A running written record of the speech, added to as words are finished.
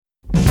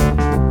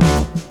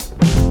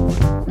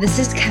This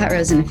is Kat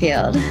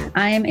Rosenfield.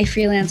 I am a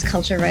freelance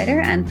culture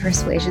writer and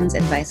persuasions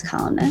advice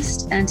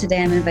columnist, and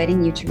today I'm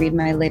inviting you to read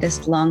my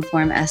latest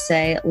long-form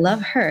essay,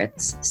 Love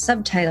Hurts,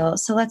 subtitle,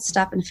 So Let's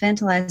Stop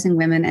Infantilizing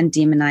Women and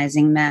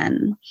Demonizing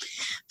Men.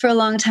 For a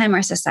long time,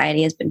 our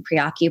society has been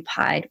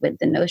preoccupied with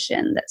the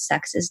notion that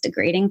sex is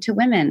degrading to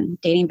women,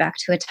 dating back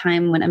to a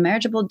time when a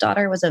marriageable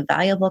daughter was a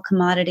valuable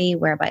commodity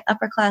whereby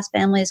upper-class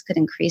families could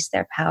increase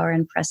their power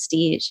and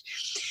prestige.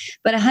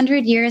 But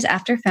 100 years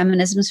after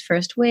feminism's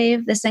first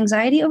wave, this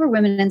anxiety over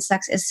women and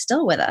sex is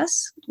still with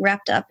us,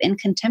 wrapped up in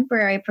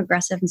contemporary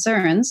progressive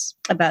concerns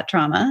about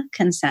trauma,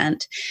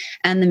 consent,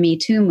 and the Me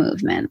Too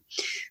movement.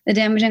 The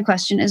damage in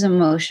question is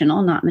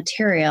emotional, not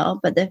material,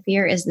 but the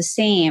fear is the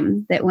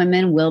same, that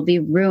women will be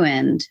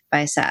ruined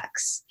by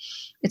sex.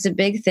 It's a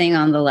big thing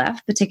on the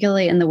left,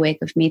 particularly in the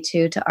wake of Me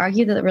Too, to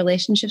argue that the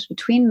relationships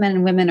between men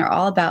and women are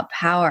all about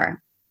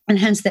power, and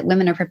hence that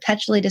women are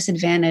perpetually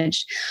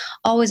disadvantaged,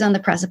 always on the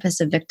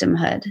precipice of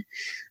victimhood.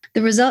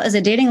 The result is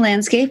a dating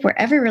landscape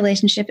where every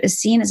relationship is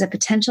seen as a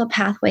potential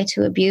pathway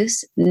to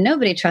abuse,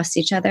 nobody trusts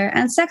each other,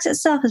 and sex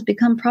itself has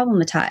become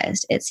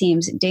problematized. It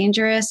seems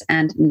dangerous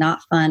and not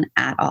fun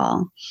at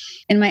all.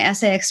 In my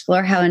essay, I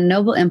explore how a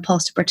noble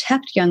impulse to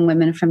protect young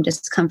women from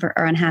discomfort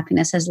or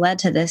unhappiness has led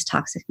to this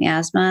toxic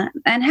miasma,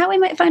 and how we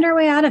might find our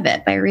way out of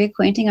it by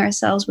reacquainting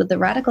ourselves with the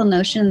radical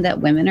notion that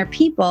women are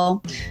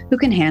people who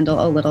can handle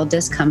a little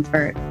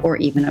discomfort or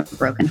even a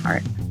broken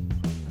heart.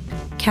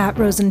 Kat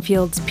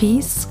Rosenfield's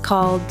piece,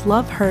 called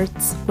Love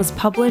Hurts, was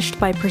published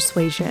by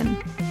Persuasion.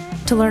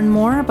 To learn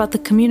more about the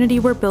community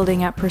we're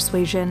building at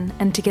Persuasion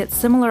and to get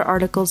similar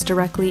articles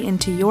directly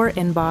into your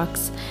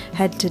inbox,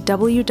 head to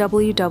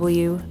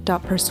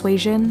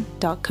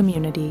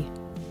www.persuasion.community.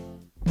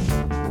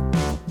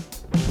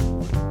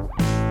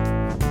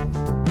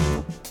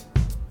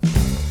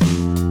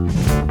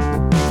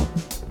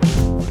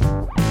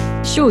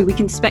 Sure, we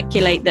can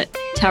speculate that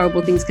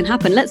terrible things can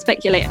happen. Let's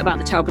speculate about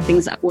the terrible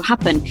things that will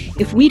happen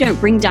if we don't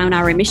bring down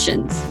our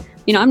emissions.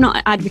 You know, I'm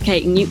not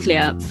advocating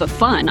nuclear for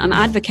fun. I'm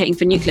advocating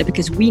for nuclear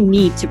because we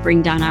need to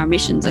bring down our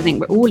emissions. I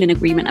think we're all in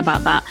agreement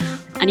about that.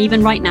 And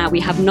even right now, we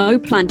have no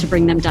plan to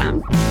bring them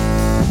down.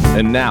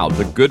 And now,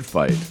 The Good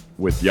Fight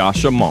with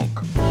Yascha Mounk.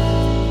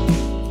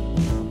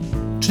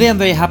 Today, I'm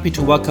very happy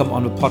to welcome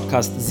on the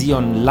podcast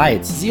Zion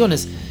Leitz. Zion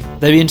is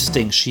very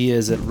interesting. She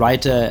is a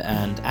writer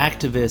and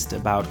activist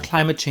about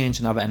climate change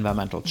and other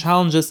environmental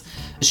challenges.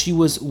 She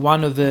was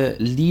one of the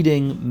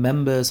leading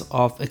members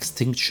of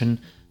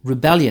Extinction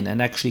Rebellion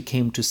and actually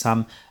came to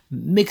some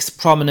mixed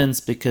prominence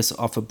because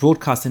of a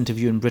broadcast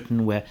interview in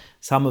Britain where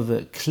some of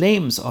the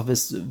claims of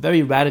this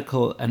very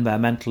radical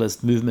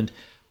environmentalist movement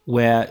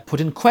were put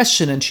in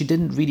question, and she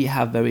didn't really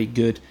have very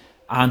good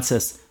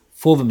answers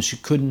for them. She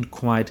couldn't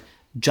quite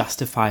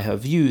justify her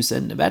views,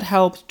 and that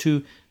helped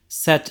to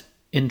set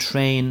in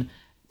train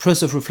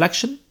process of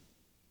reflection,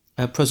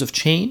 a process of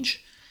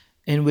change,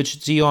 in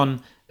which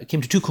Zion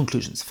came to two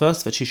conclusions.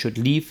 First, that she should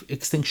leave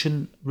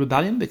Extinction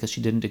Rebellion because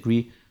she didn't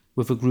agree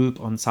with the group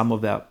on some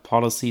of their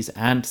policies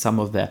and some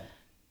of their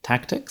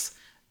tactics.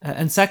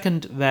 And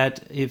second,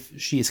 that if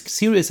she is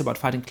serious about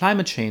fighting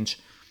climate change,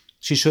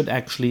 she should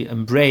actually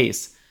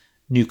embrace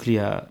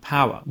nuclear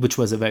power, which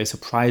was a very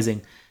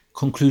surprising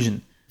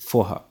conclusion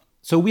for her.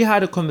 So we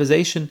had a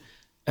conversation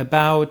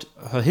about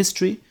her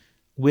history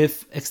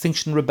with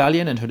Extinction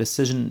Rebellion and her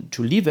decision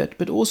to leave it,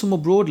 but also more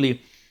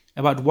broadly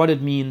about what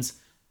it means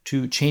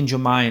to change your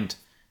mind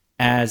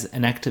as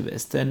an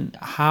activist and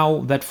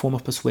how that form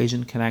of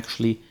persuasion can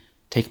actually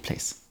take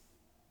place.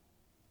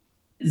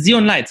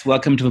 Zion Leitz,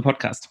 welcome to the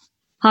podcast.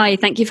 Hi,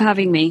 thank you for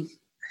having me.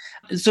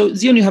 So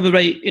Zion, you have a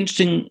very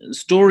interesting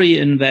story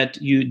in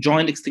that you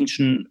joined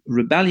Extinction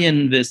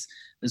Rebellion, this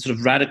sort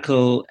of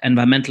radical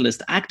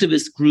environmentalist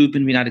activist group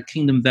in the United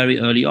Kingdom very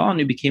early on.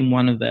 You became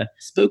one of the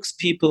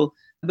spokespeople.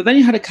 But then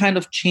you had a kind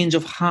of change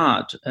of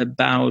heart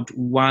about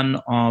one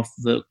of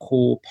the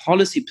core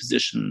policy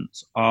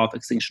positions of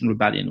Extinction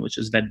Rebellion, which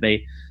is that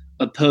they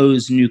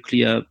oppose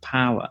nuclear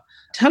power.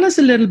 Tell us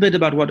a little bit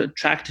about what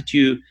attracted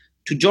you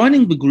to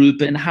joining the group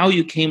and how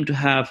you came to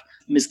have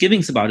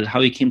misgivings about it,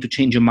 how you came to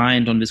change your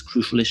mind on this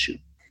crucial issue.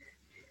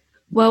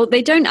 Well,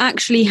 they don't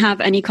actually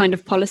have any kind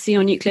of policy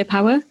on nuclear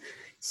power,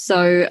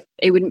 so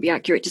it wouldn't be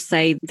accurate to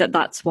say that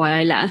that's why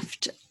I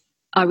left.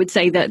 I would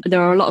say that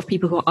there are a lot of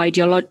people who are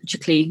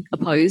ideologically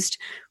opposed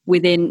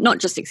within not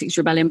just Extinction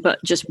Rebellion, but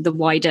just the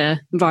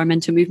wider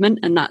environmental movement.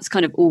 And that's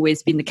kind of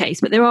always been the case.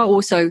 But there are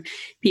also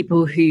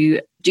people who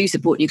do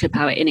support nuclear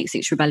power in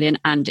Extinction Rebellion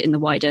and in the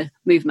wider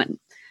movement.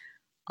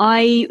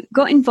 I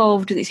got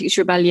involved with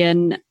Extinction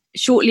Rebellion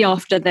shortly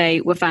after they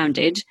were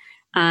founded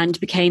and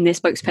became their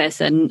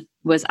spokesperson,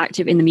 was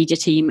active in the media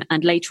team,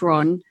 and later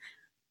on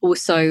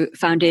also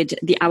founded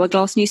the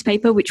Hourglass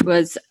newspaper, which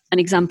was an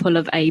example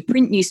of a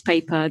print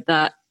newspaper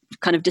that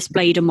kind of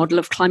displayed a model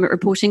of climate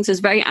reporting. So I was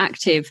very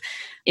active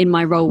in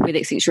my role with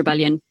Extinction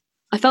Rebellion.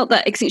 I felt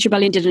that Extinction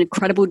Rebellion did an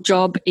incredible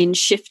job in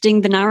shifting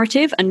the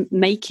narrative and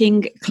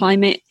making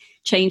climate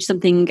change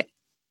something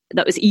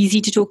that was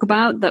easy to talk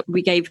about, that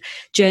we gave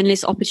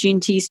journalists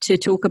opportunities to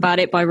talk about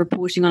it by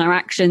reporting on our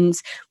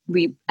actions.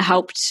 We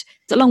helped,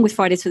 along with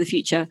Fridays for the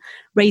Future,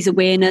 raise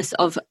awareness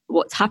of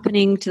what's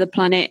happening to the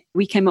planet.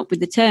 We came up with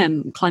the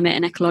term climate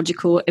and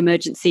ecological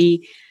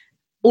emergency.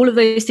 All of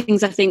those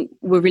things I think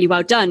were really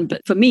well done.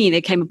 But for me,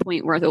 there came a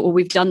point where I thought, well,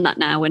 we've done that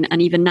now.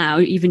 And even now,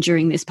 even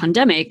during this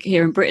pandemic,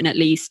 here in Britain at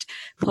least,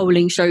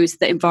 polling shows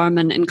that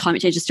environment and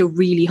climate change are still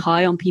really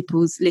high on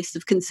people's list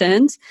of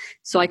concerns.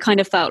 So I kind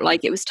of felt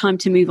like it was time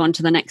to move on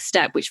to the next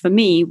step, which for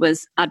me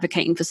was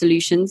advocating for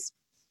solutions.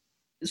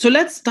 So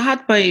let's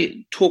start by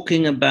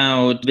talking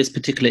about this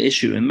particular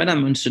issue. And then I'm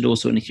interested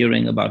also in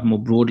hearing about more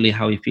broadly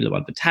how you feel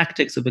about the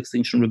tactics of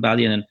Extinction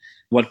Rebellion and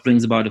what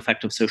brings about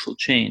effective social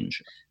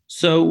change.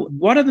 So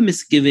what are the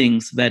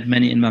misgivings that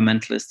many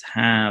environmentalists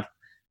have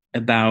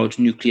about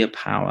nuclear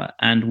power?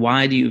 And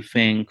why do you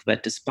think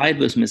that despite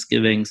those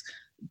misgivings,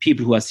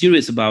 people who are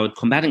serious about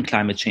combating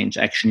climate change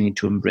actually need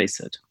to embrace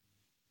it?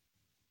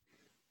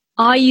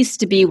 I used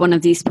to be one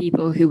of these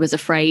people who was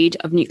afraid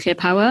of nuclear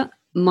power.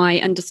 My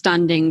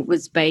understanding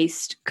was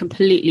based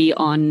completely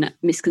on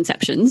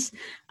misconceptions.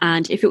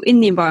 And if you're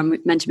in the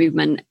environmental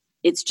movement,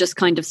 it's just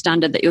kind of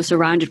standard that you're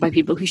surrounded by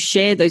people who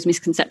share those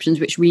misconceptions,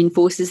 which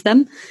reinforces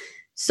them.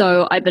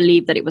 So I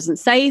believed that it wasn't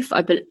safe.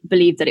 I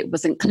believed that it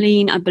wasn't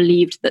clean. I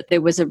believed that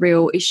there was a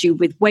real issue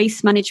with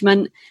waste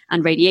management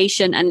and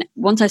radiation. And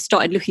once I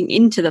started looking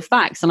into the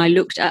facts and I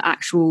looked at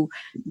actual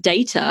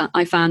data,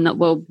 I found that,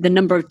 well, the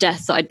number of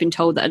deaths that I'd been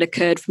told that had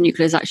occurred from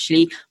nuclear is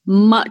actually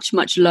much,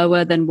 much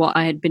lower than what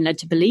I had been led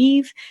to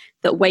believe.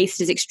 That waste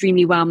is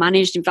extremely well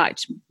managed, in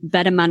fact,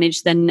 better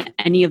managed than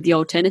any of the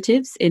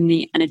alternatives in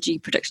the energy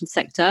production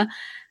sector.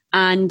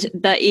 And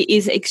that it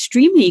is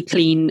extremely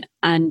clean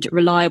and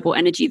reliable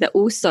energy that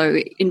also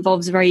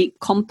involves a very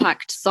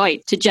compact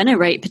site to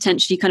generate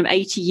potentially kind of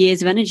 80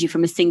 years of energy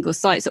from a single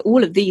site. So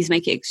all of these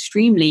make it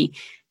extremely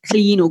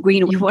clean or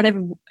green or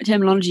whatever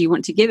terminology you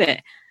want to give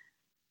it.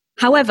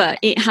 However,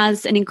 it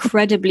has an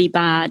incredibly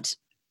bad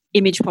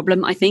image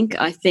problem, I think.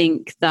 I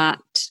think that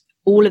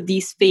all of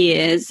these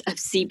fears have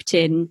seeped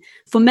in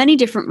for many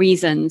different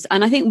reasons.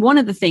 And I think one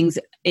of the things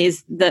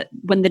is that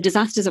when the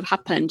disasters have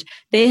happened,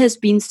 there has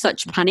been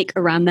such panic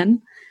around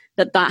them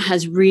that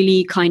has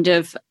really kind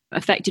of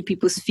affected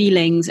people's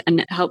feelings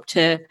and helped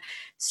to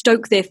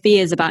stoke their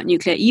fears about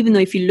nuclear. Even though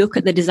if you look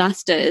at the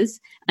disasters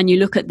and you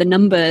look at the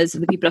numbers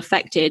of the people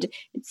affected,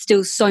 it's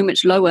still so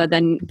much lower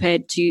than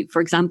compared to,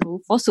 for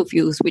example, fossil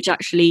fuels, which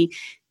actually,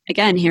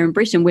 again, here in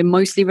Britain, we're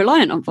mostly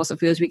reliant on fossil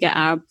fuels. We get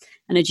our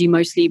energy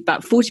mostly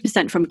about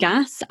 40% from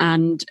gas.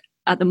 And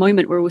at the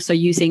moment, we're also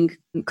using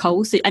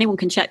coal. So anyone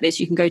can check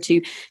this. You can go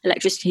to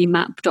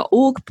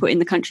electricitymap.org, put in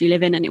the country you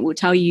live in, and it will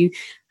tell you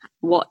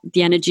what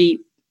the energy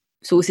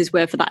sources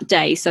were for that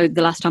day. So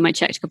the last time I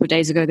checked a couple of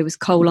days ago, there was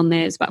coal on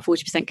there. It's about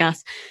 40%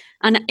 gas.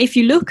 And if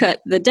you look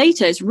at the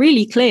data, it's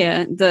really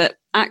clear that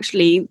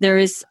actually there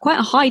is quite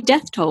a high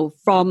death toll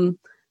from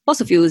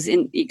fossil fuels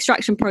in the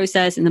extraction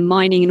process, in the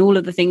mining, and all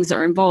of the things that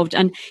are involved.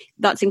 And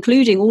that's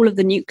including all of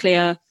the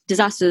nuclear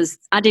disasters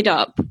added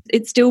up.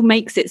 It still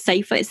makes it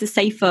safer. It's a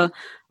safer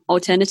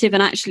alternative.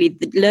 And actually,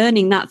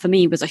 learning that for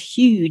me was a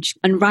huge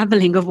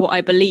unraveling of what I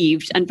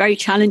believed and very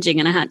challenging.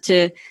 And I had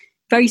to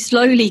very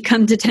slowly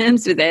come to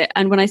terms with it.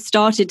 And when I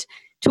started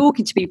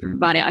talking to people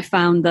about it, I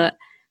found that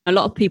a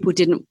lot of people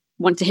didn't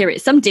want to hear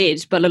it. Some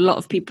did, but a lot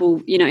of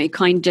people, it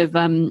kind of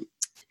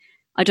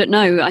I don't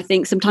know. I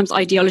think sometimes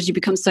ideology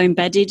becomes so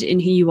embedded in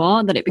who you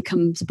are that it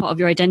becomes part of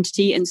your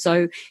identity. And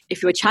so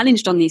if you're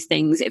challenged on these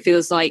things, it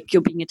feels like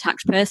you're being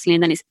attacked personally,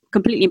 and then it's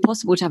completely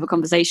impossible to have a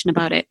conversation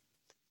about it.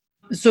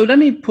 So let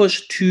me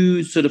push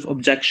two sort of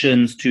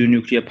objections to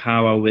nuclear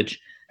power, which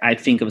I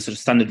think of a sort of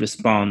standard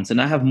response.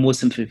 And I have more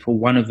sympathy for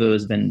one of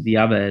those than the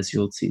other, as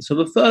you'll see. So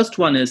the first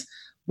one is,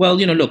 well,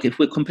 look, if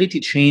we're completely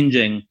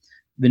changing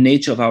the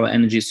nature of our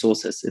energy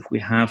sources, if we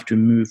have to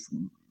move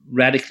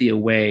radically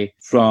away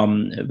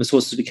from the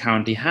sources we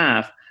currently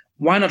have,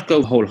 why not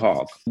go whole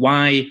hog?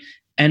 Why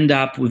end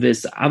up with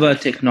this other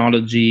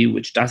technology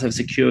which does have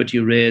security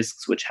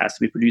risks, which has to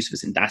be produced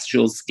with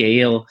industrial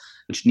scale,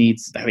 which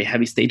needs very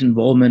heavy state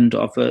involvement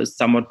of a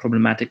somewhat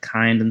problematic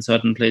kind in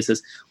certain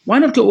places? Why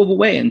not go all the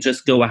way and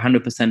just go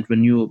 100%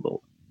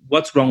 renewable?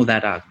 What's wrong with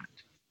that argument?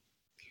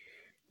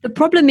 The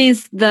problem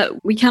is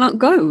that we cannot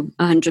go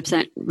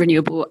 100%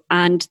 renewable,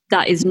 and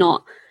that is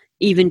not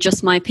even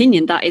just my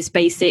opinion. That is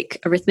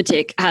basic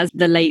arithmetic, as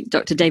the late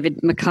Dr.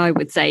 David Mackay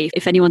would say.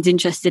 If anyone's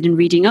interested in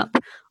reading up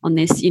on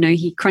this,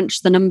 he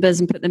crunched the numbers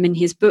and put them in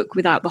his book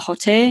Without the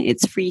Hot Air.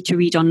 It's free to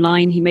read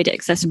online. He made it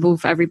accessible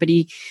for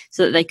everybody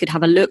so that they could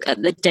have a look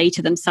at the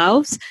data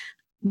themselves.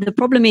 The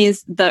problem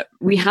is that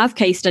we have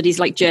case studies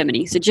like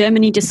Germany. So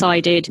Germany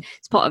decided,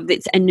 as part of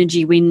its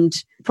Energy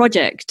Wind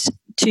project,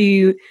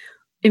 to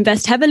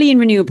invest heavily in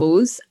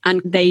renewables,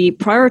 and they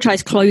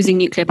prioritized closing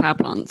nuclear power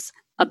plants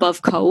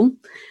above coal.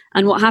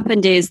 And what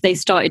happened is they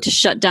started to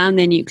shut down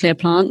their nuclear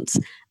plants,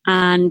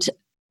 and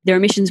their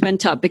emissions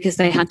went up because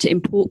they had to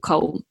import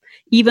coal,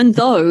 even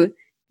though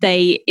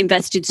they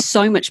invested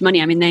so much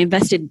money. I mean, they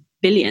invested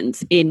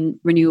billions in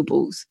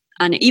renewables.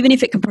 And even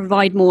if it can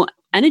provide more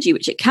energy,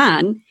 which it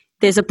can,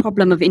 there's a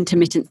problem of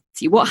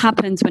intermittency. What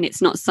happens when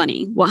it's not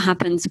sunny? What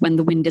happens when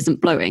the wind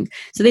isn't blowing?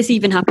 So this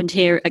even happened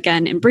here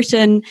again in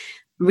Britain.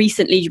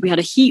 Recently, we had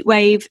a heat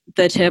wave.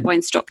 The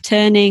turbines stopped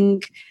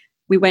turning.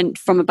 We went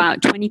from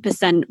about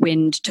 20%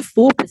 wind to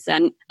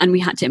 4%, and we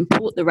had to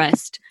import the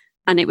rest.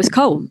 And it was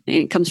coal.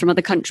 It comes from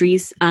other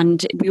countries.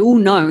 And we all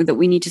know that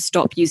we need to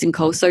stop using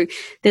coal. So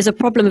there's a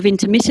problem of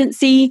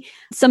intermittency.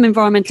 Some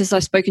environmentalists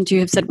I've spoken to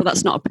have said, well,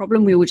 that's not a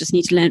problem. We all just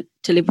need to learn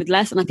to live with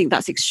less. And I think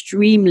that's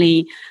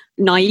extremely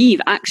naive,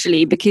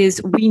 actually,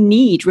 because we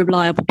need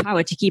reliable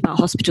power to keep our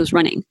hospitals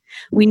running.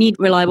 We need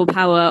reliable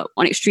power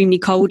on extremely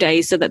cold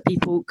days so that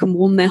people can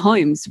warm their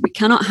homes. We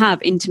cannot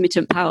have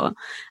intermittent power.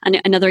 And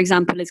another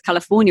example is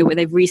California, where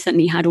they've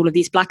recently had all of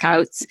these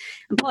blackouts.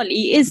 And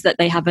partly is that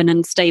they have an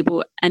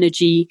unstable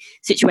energy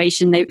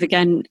situation. They've,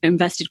 again,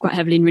 invested quite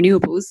heavily in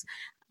renewables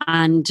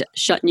and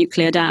shut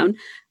nuclear down.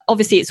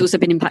 Obviously, it's also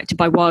been impacted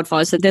by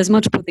wildfires, so there's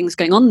multiple things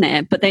going on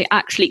there, but they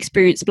actually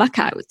experienced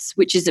blackouts,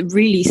 which is a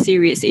really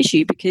serious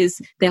issue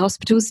because their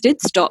hospitals did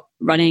stop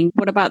running.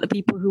 What about the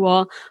people who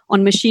are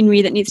on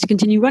machinery that needs to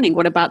continue running?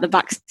 What about the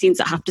vaccines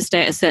that have to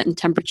stay at a certain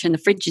temperature in the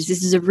fridges?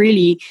 This is a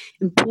really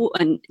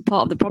important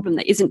part of the problem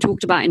that isn't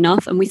talked about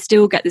enough, and we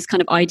still get this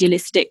kind of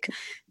idealistic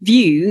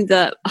view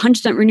that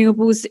 100%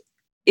 renewables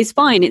is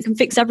fine, it can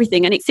fix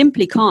everything, and it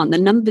simply can't. The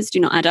numbers do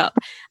not add up.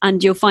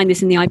 And you'll find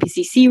this in the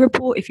IPCC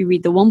report if you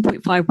read the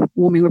 1.5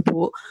 warming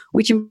report,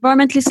 which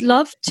environmentalists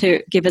love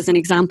to give as an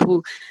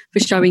example for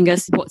showing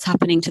us what's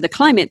happening to the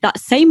climate. That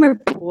same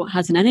report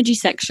has an energy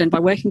section by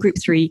Working Group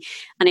 3,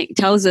 and it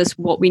tells us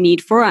what we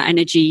need for our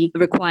energy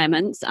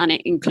requirements, and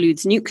it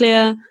includes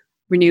nuclear,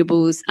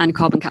 renewables, and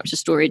carbon capture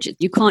storage.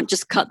 You can't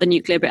just cut the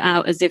nuclear bit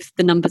out as if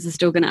the numbers are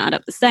still going to add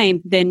up the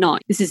same. They're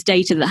not. This is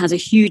data that has a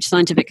huge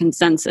scientific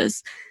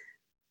consensus.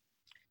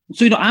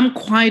 So, I'm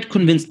quite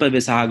convinced by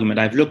this argument.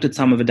 I've looked at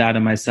some of the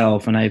data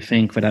myself, and I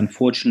think that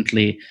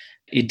unfortunately,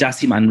 it does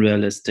seem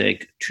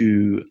unrealistic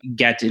to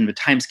get in the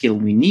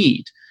timescale we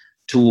need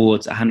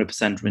towards 100%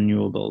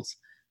 renewables.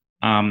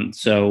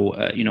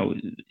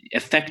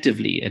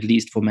 Effectively, at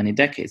least for many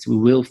decades, we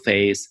will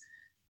face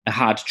a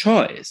hard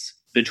choice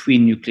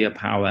between nuclear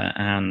power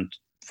and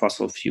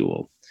fossil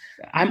fuel.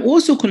 I'm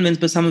also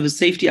convinced by some of the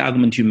safety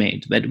argument you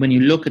made that when you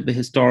look at the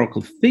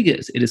historical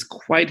figures, it is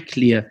quite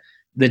clear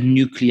that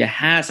nuclear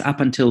has, up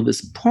until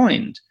this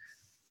point,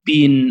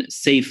 been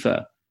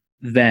safer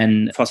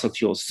than fossil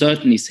fuels,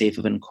 certainly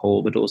safer than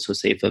coal, but also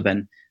safer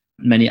than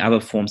many other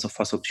forms of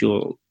fossil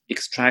fuel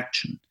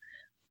extraction.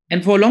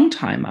 And for a long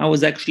time, I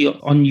was actually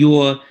on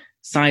your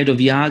side of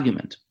the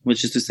argument,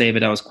 which is to say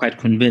that I was quite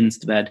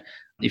convinced that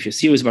if you're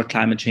serious about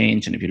climate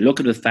change, and if you look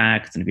at the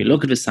facts, and if you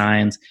look at the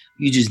science,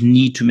 you just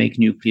need to make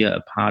nuclear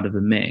a part of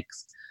the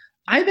mix.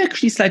 I've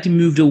actually slightly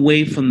moved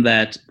away from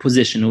that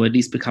position, or at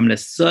least become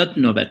less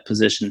certain of that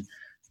position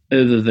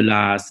over the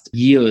last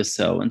year or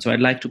so. And so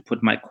I'd like to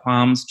put my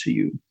qualms to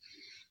you.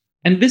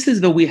 And this is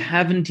that we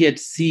haven't yet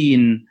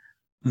seen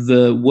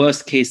the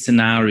worst case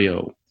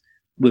scenario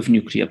with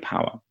nuclear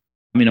power.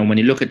 When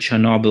you look at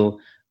Chernobyl,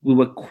 we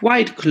were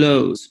quite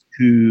close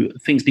to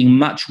things being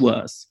much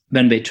worse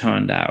than they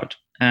turned out.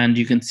 And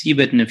you can see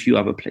that in a few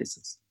other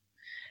places.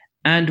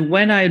 And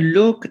when I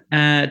look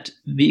at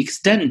the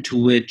extent to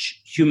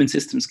which human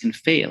systems can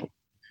fail,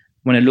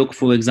 when I look,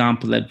 for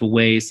example, at the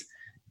ways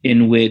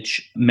in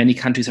which many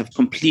countries have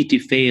completely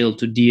failed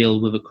to deal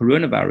with the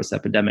coronavirus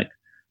epidemic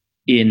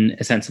in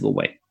a sensible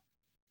way,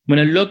 when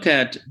I look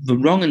at the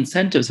wrong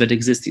incentives that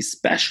exist,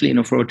 especially in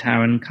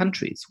authoritarian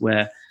countries,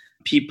 where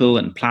people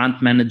and plant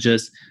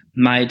managers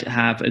might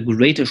have a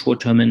greater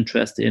short-term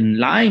interest in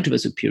lying to their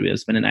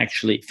superiors than in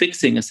actually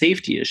fixing a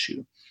safety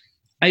issue,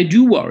 I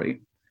do worry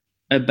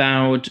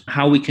about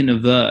how we can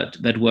avert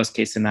that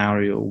worst-case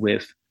scenario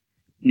with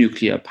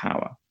nuclear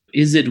power.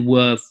 Is it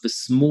worth the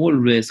small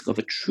risk of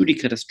a truly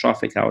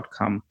catastrophic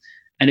outcome?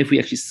 And if we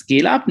actually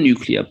scale up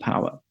nuclear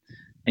power,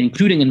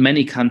 including in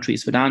many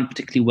countries that aren't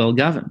particularly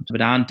well-governed,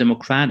 that aren't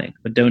democratic,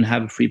 that don't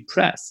have a free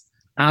press,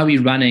 are we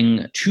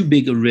running too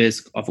big a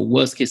risk of a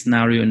worst-case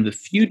scenario in the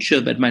future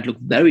that might look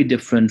very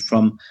different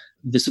from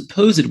the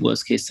supposed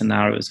worst-case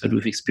scenarios that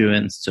we've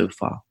experienced so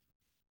far?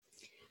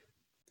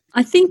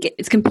 I think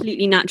it's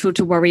completely natural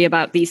to worry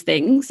about these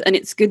things, and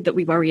it's good that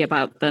we worry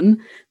about them.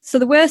 So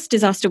the worst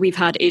disaster we've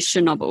had is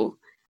Chernobyl.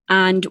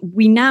 And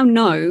we now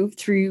know,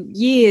 through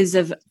years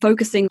of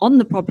focusing on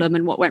the problem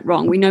and what went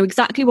wrong, we know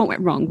exactly what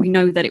went wrong. We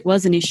know that it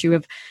was an issue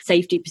of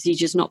safety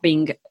procedures not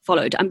being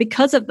followed. And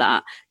because of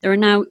that, there are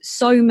now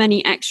so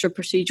many extra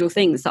procedural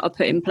things that are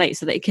put in place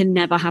so that it can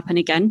never happen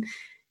again.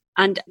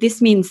 And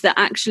this means that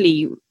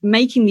actually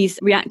making these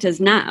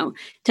reactors now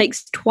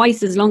takes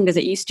twice as long as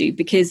it used to,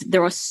 because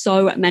there are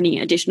so many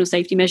additional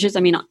safety measures.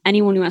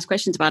 Anyone who has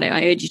questions about it,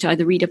 I urge you to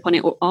either read up on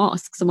it or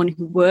ask someone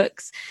who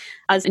works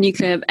as a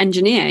nuclear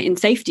engineer in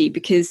safety,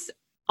 because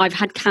I've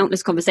had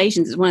countless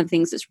conversations. It's one of the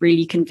things that's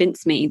really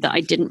convinced me that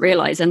I didn't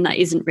realize and that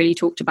isn't really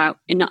talked about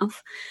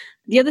enough.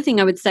 The other thing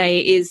I would say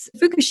is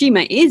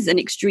Fukushima is an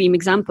extreme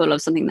example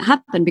of something that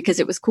happened because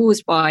it was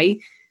caused by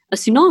a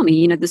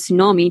tsunami. The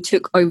tsunami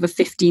took over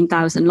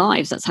 15,000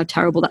 lives. That's how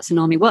terrible that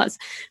tsunami was.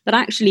 But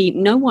actually,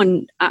 no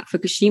one at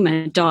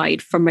Fukushima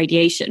died from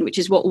radiation, which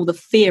is what all the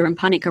fear and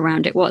panic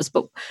around it was.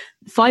 But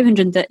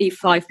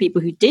 535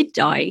 people who did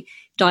die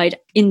died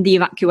in the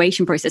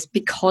evacuation process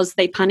because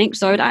they panicked.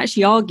 So I would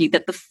actually argue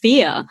that the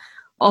fear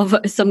of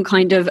some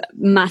kind of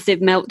massive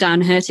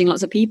meltdown hurting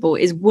lots of people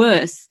is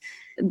worse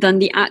than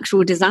the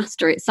actual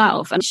disaster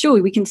itself. And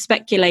sure, we can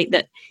speculate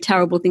that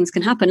terrible things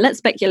can happen. Let's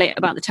speculate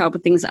about the terrible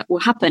things that will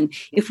happen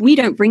if we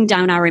don't bring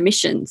down our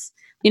emissions.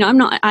 I'm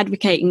not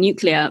advocating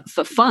nuclear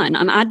for fun.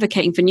 I'm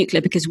advocating for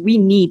nuclear because we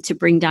need to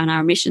bring down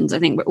our emissions. I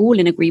think we're all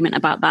in agreement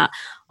about that.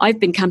 I've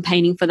been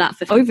campaigning for that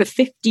for over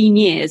 15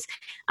 years.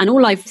 And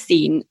all I've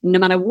seen, no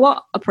matter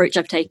what approach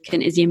I've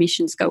taken, is the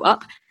emissions go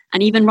up.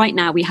 And even right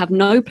now, we have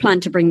no plan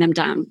to bring them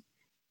down.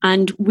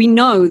 And we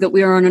know that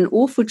we are on an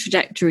awful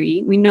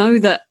trajectory. We know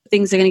that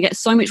things are going to get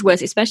so much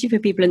worse, especially for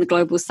people in the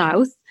global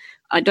south.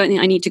 I don't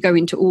think I need to go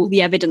into all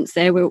the evidence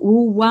there. We're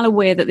all well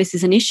aware that this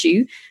is an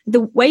issue. The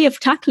way of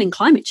tackling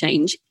climate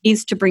change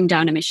is to bring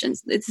down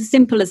emissions. It's as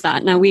simple as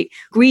that. Now, we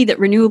agree that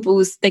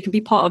renewables, they can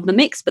be part of the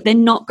mix, but they're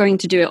not going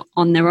to do it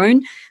on their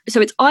own.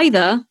 So it's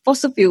either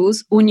fossil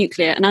fuels or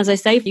nuclear. And as I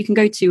say, you can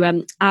go to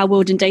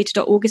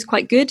ourworldindata.org is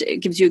quite good. It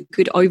gives you a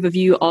good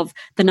overview of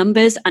the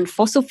numbers. And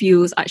fossil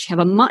fuels actually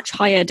have a much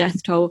higher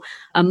death toll,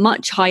 a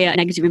much higher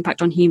negative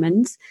impact on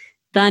humans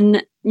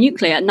than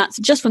nuclear. And that's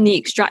just from the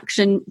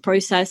extraction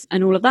process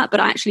and all of that.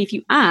 But actually, if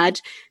you add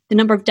the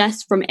number of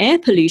deaths from air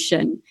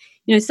pollution,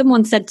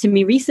 someone said to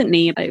me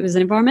recently, it was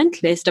an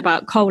environmentalist,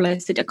 about coal. I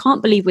said, I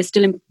can't believe we're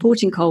still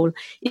importing coal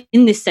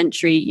in this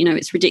century.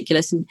 It's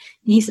ridiculous. And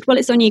he said, well,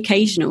 it's only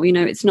occasional.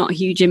 It's not a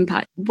huge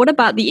impact. What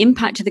about the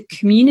impact to the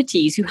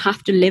communities who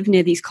have to live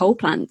near these coal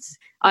plants?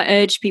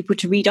 I urge people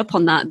to read up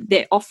on that.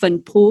 They're often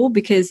poor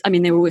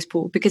they're always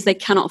poor because they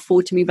cannot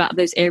afford to move out of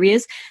those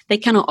areas. They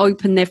cannot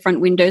open their front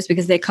windows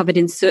because they're covered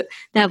in soot.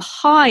 They have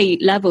high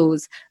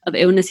levels of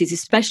illnesses,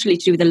 especially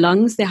to do with the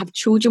lungs. They have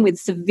children with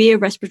severe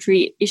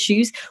respiratory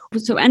issues.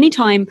 So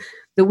anytime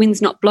the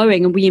wind's not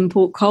blowing and we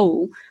import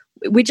coal,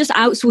 we're just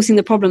outsourcing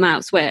the problem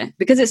elsewhere.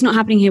 Because it's not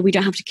happening here, we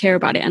don't have to care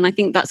about it. And I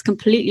think that's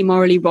completely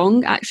morally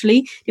wrong,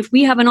 actually. If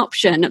we have an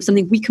option of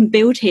something we can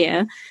build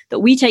here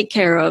that we take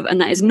care of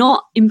and that is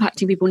not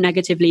impacting people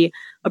negatively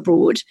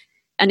abroad,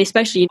 and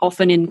especially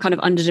often in kind of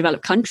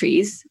underdeveloped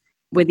countries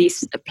where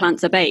these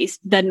plants are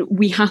based, then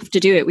we have to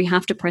do it. We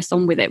have to press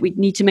on with it. We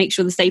need to make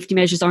sure the safety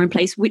measures are in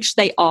place, which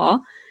they are,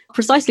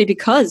 precisely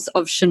because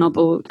of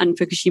Chernobyl and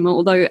Fukushima.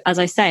 Although, as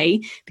I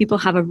say, people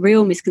have a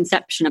real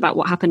misconception about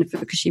what happened at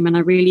Fukushima, and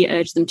I really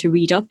urge them to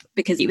read up,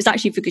 because it was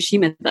actually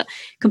Fukushima that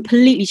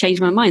completely changed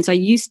my mind. So I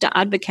used to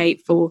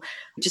advocate for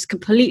just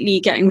completely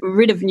getting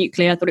rid of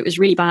nuclear. I thought it was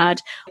really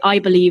bad. I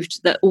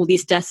believed that all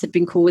these deaths had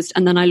been caused,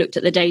 and then I looked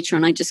at the data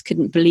and I just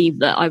couldn't believe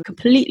that. I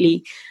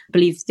completely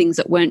believed things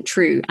that weren't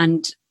true,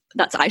 and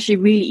that's actually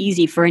really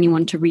easy for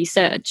anyone to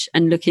research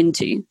and look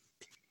into.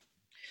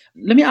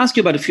 Let me ask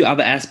you about a few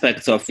other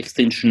aspects of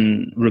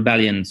Extinction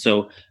Rebellion.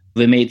 So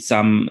they made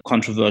some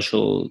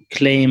controversial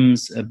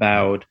claims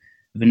about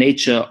the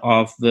nature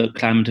of the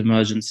climate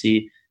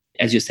emergency.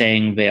 As you're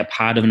saying, they are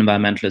part of an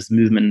environmentalist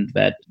movement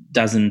that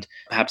doesn't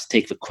perhaps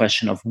take the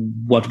question of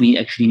what we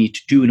actually need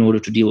to do in order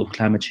to deal with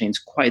climate change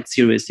quite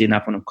seriously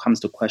enough when it comes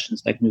to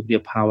questions like nuclear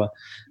power.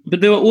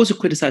 But they were also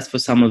criticized for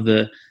some of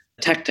the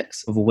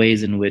tactics, of the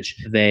ways in which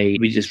they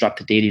really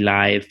disrupted daily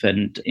life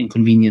and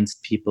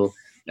inconvenienced people.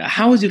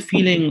 How is your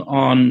feeling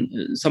on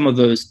some of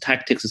those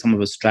tactics or some of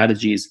those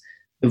strategies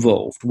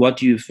evolved? What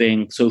do you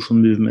think social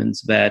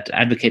movements that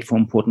advocate for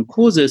important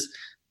causes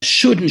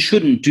should and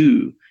shouldn't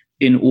do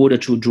in order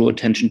to draw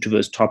attention to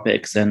those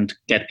topics and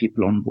get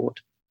people on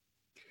board?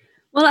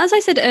 Well, as I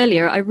said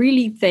earlier, I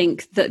really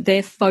think that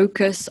their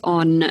focus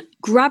on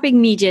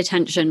grabbing media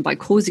attention by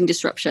causing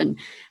disruption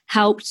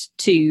helped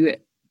to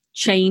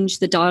change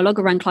the dialogue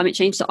around climate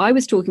change. So I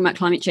was talking about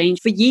climate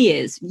change for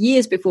years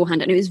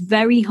beforehand, and it was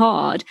very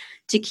hard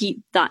to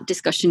keep that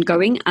discussion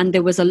going. And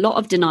there was a lot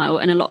of denial,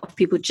 and a lot of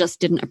people just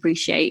didn't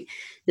appreciate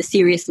the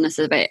seriousness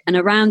of it. And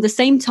around the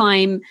same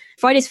time,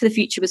 Fridays for the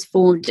Future was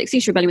formed,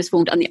 Extinction Rebellion was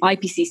formed, and the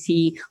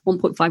IPCC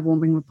 1.5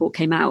 warming report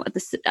came out.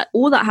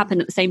 All that happened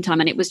at the same time,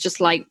 and it was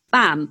just like,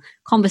 bam,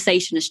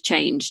 conversation has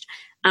changed.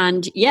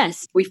 And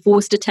yes, we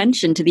forced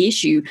attention to the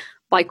issue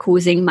by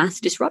causing mass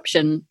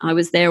disruption. I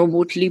was there on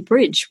Waterloo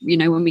Bridge,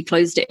 when we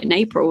closed it in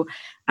April,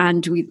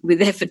 and we were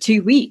there for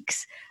 2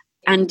 weeks.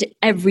 And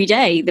every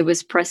day there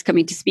was press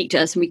coming to speak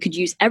to us, and we could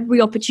use every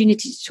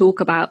opportunity to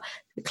talk about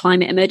the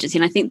climate emergency.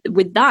 And I think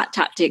with that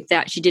tactic, they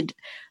actually did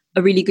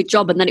a really good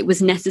job, and that it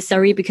was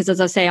necessary because, as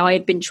I say, I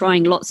had been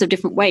trying lots of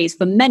different ways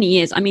for many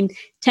years.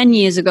 10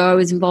 years ago, I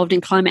was involved in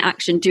climate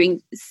action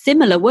doing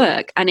similar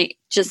work, and it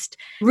just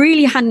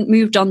really hadn't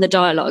moved on the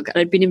dialogue.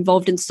 I'd been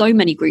involved in so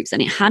many groups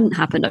and it hadn't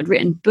happened. I'd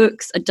written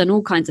books, I'd done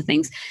all kinds of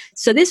things.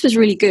 So this was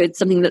really good,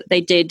 something that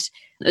they did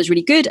that was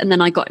really good. And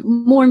then I got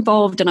more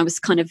involved, and I was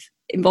kind of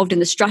involved in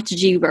the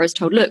strategy where I was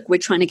told, look, we're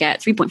trying to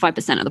get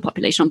 3.5% of the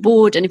population on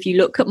board. And if you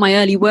look at my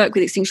early work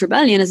with Extinction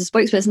Rebellion as a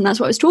spokesperson, that's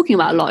what I was talking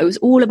about a lot. It was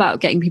all about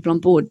getting people on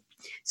board.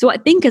 So what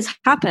I think has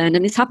happened,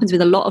 and this happens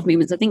with a lot of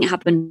movements, I think it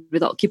happened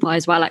with Occupy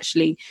as well,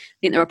 actually, I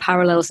think there are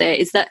parallels there,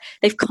 is that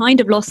they've kind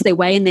of lost their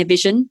way and their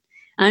vision.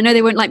 And I know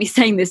they won't like me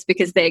saying this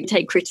because they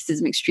take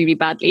criticism extremely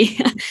badly.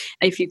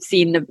 If you've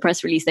seen the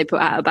press release they put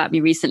out about me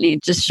recently,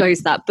 it just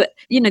shows that. But,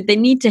 they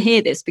need to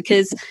hear this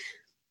because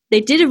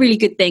they did a really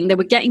good thing. They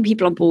were getting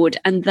people on board,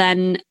 and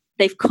then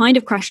they've kind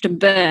of crashed and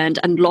burned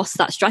and lost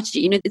that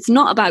strategy. It's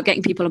not about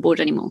getting people on board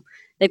anymore.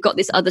 They've got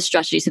this other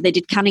strategy. So they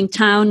did Canning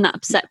Town, that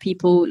upset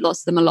people,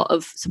 lost them a lot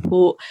of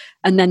support.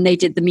 And then they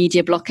did the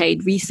media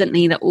blockade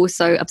recently that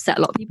also upset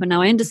a lot of people.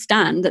 Now, I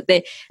understand that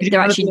they're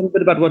actually... a little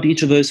bit about what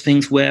each of those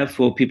things were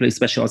for people,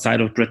 especially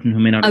outside of Britain, who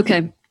may not...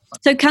 Okay.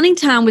 So Canning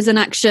Town was an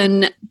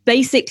action,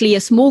 basically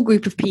a small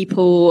group of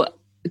people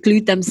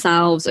glued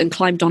themselves and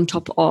climbed on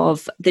top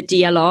of the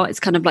DLR. It's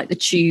kind of like the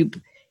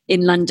tube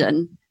in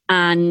London.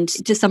 And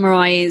to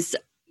summarize,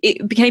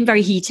 it became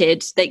very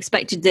heated. They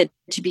expected there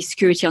to be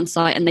security on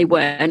site and they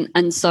weren't.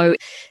 And so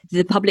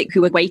the public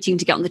who were waiting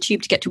to get on the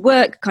tube to get to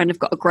work kind of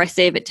got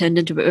aggressive. It turned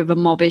into a bit of a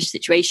mobbish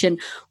situation.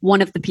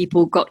 One of the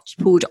people got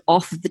pulled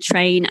off of the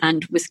train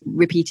and was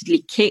repeatedly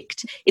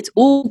kicked. It's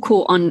all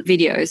caught on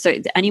video, so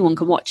anyone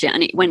can watch it.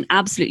 And it went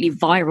absolutely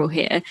viral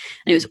here. And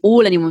it was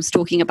all anyone was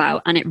talking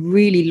about. And it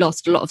really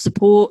lost a lot of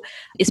support,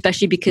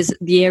 especially because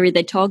the area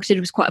they targeted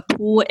was quite a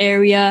poor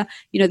area.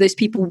 Those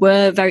people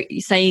were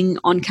very saying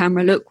on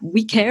camera, look,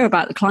 we care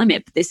about the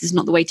climate, but this is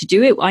not the way to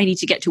do it. I need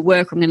to get to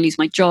work, I'm going to lose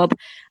my job.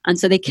 And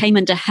so they came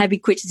under heavy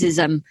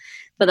criticism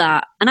for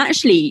that. And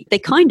actually, they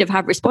kind of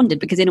have responded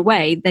because in a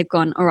way, they've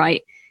gone, all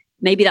right,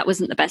 maybe that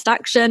wasn't the best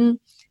action.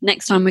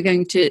 Next time, we're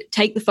going to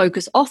take the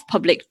focus off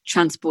public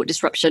transport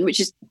disruption, which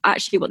is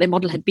actually what their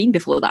model had been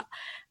before that.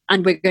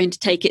 And we're going to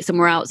take it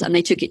somewhere else. And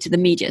they took it to the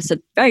media. So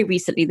very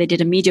recently, they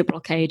did a media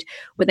blockade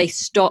where they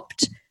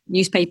stopped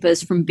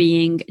newspapers from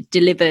being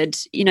delivered.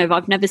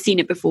 I've never seen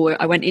it before.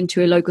 I went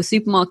into a local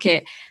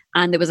supermarket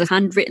and there was a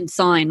handwritten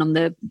sign on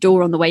the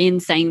door on the way in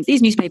saying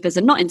these newspapers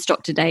are not in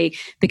stock today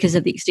because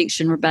of the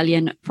Extinction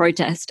Rebellion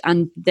protest.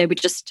 And they were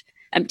just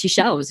empty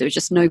shelves. There was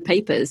just no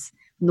papers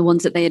from the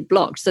ones that they had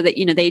blocked. So that,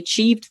 they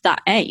achieved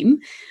that aim,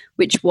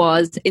 which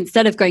was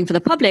instead of going for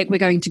the public, we're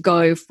going to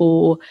go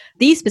for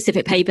these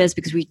specific papers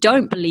because we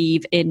don't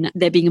believe in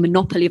there being a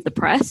monopoly of the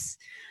press.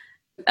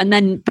 And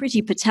then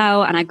Priti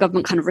Patel and our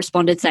government kind of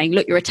responded saying,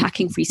 look, you're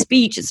attacking free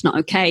speech. It's not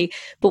okay.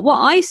 But what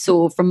I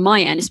saw from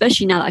my end,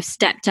 especially now that I've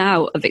stepped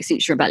out of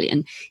Extinction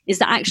Rebellion, is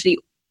that actually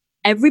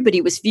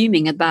everybody was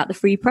fuming about the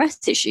free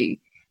press issue.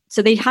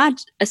 So they had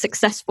a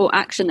successful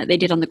action that they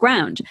did on the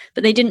ground,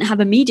 but they didn't have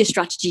a media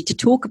strategy to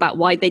talk about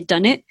why they'd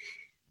done it.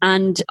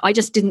 And I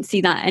just didn't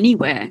see that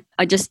anywhere.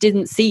 I just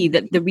didn't see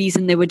that the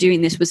reason they were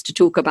doing this was to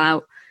talk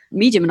about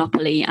media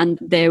monopoly. And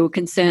they were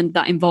concerned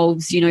that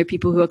involves,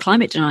 people who are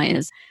climate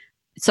deniers.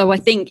 So I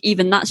think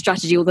even that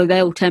strategy, although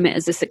they'll term it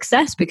as a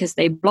success because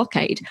they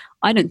blockade,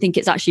 I don't think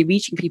it's actually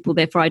reaching people.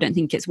 Therefore, I don't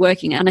think it's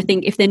working. And I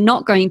think if they're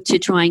not going to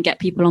try and get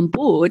people on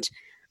board,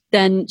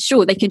 then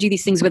sure, they can do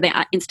these things where they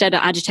instead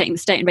are agitating the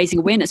state and raising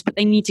awareness, but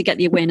they need to get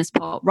the awareness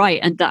part right.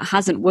 And that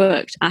hasn't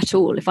worked at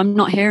all. If I'm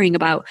not hearing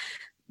about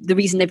the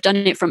reason they've done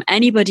it from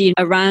anybody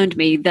around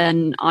me,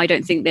 then I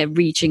don't think they're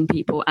reaching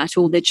people at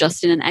all. They're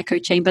just in an echo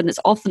chamber. And that's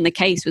often the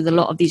case with a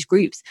lot of these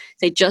groups.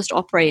 They just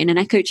operate in an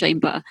echo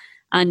chamber.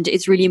 And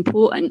it's really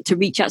important to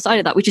reach outside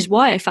of that, which is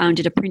why I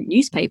founded a print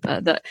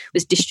newspaper that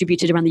was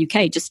distributed around the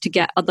UK just to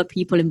get other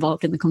people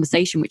involved in the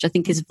conversation, which I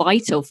think is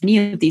vital for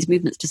any of these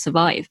movements to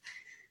survive.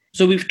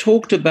 So we've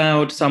talked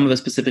about some of the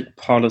specific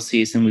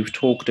policies and we've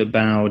talked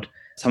about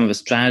some of the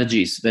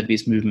strategies that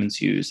these movements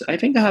use. I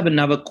think I have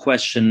another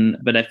question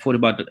that I thought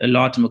about a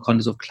lot in the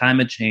context of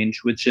climate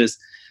change, which is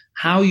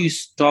how you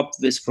stop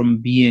this from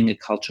being a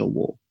culture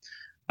war.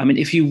 I mean,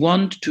 if you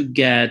want to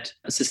get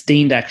a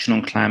sustained action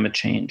on climate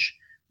change,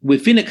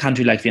 within a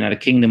country like the United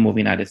Kingdom or the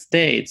United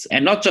States,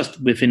 and not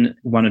just within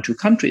one or two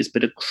countries,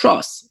 but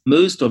across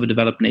most of the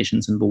developed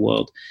nations in the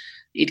world,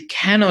 it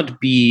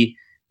cannot be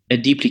a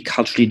deeply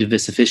culturally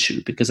divisive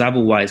issue because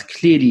otherwise,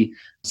 clearly,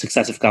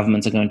 successive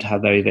governments are going to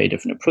have very, very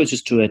different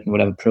approaches to it, and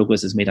whatever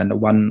progress is made under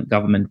one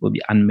government will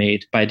be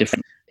unmade by a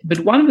different. But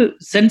one of the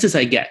senses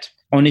I get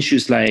on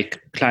issues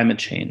like climate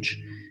change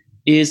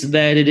is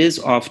that it is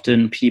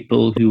often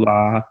people who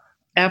are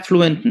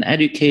affluent and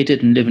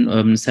educated and live in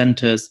urban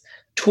centers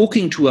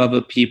talking to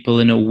other people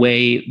in a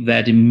way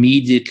that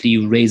immediately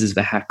raises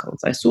the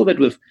hackles. I saw that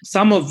with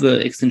some of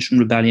the Extinction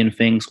Rebellion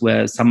things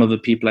where some of the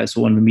people I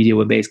saw in the media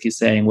were basically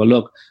saying, well,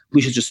 look,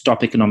 we should just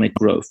stop economic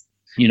growth.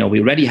 We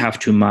already have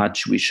too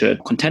much. We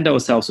should content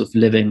ourselves with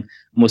living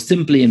more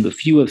simply and with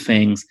fewer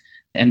things.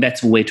 And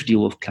that's the way to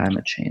deal with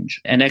climate change.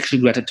 And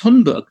actually, Greta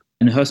Thunberg,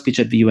 in her speech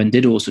at the UN,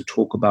 did also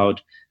talk about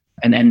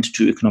an end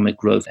to economic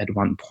growth at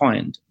one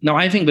point. Now,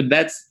 I think that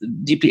that's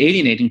deeply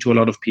alienating to a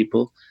lot of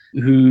people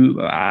who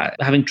are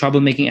having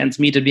trouble making ends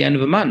meet at the end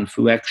of the month,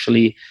 who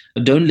actually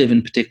don't live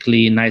in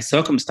particularly nice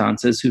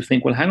circumstances, who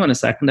think, well, hang on a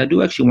second, I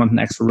do actually want an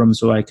extra room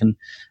so I can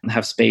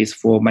have space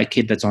for my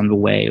kid that's on the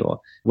way, or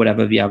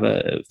whatever the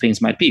other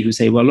things might be, who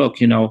say, well, look,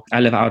 I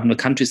live out in the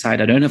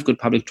countryside. I don't have good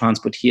public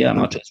transport here. I'm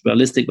not just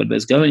realistic, but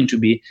there's going to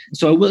be.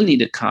 So I will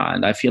need a car.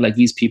 And I feel like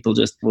these people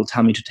just will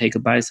tell me to take a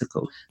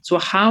bicycle. So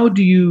how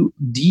do you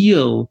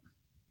deal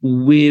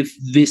with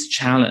this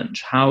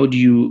challenge? How do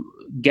you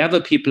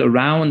gather people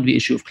around the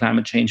issue of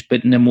climate change,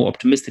 but in a more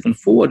optimistic and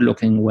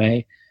forward-looking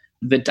way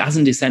that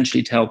doesn't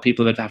essentially tell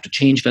people that they have to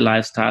change their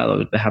lifestyle or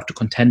that they have to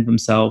content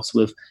themselves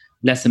with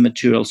lesser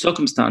material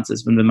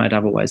circumstances than they might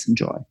otherwise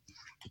enjoy?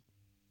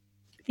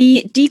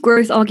 The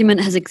degrowth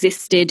argument has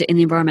existed in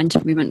the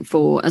environmental movement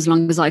for as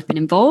long as I've been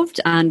involved,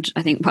 and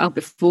I think well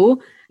before.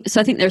 So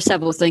I think there are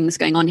several things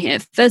going on here.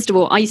 First of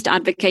all, I used to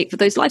advocate for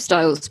those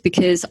lifestyles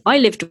because I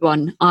lived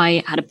one.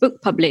 I had a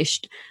book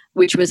published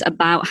which was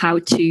about how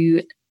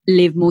to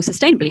live more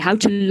sustainably, how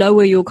to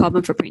lower your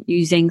carbon footprint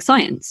using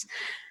science.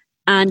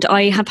 And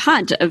I have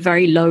had a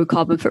very low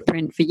carbon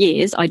footprint for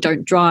years. I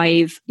don't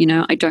drive,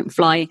 I don't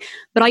fly,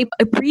 but I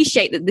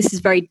appreciate that this is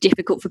very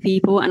difficult for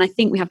people. And I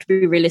think we have to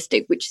be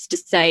realistic, which is to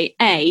say,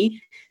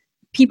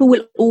 people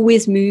will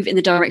always move in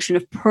the direction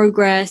of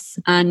progress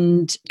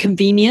and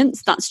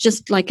convenience. That's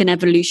just like an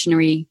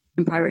evolutionary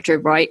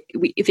imperative, right?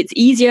 If it's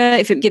easier,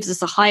 if it gives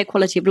us a higher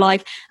quality of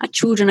life, our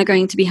children are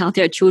going to be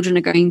healthier, our children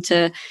are going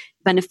to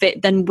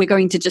benefit, then we're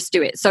going to just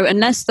do it. So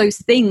unless those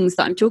things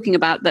that I'm talking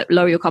about that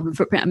lower your carbon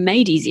footprint are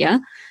made easier,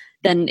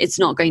 then it's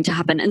not going to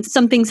happen. And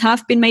some things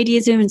have been made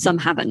easier and some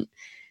haven't.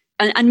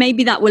 And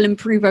maybe that will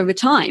improve over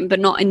time, but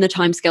not in the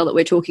timescale that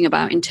we're talking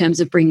about in terms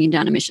of bringing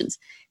down emissions.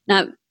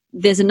 Now,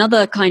 there's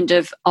another kind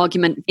of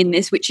argument in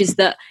this, which is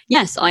that,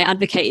 yes, I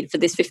advocated for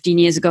this 15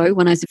 years ago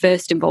when I was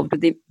first involved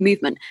with the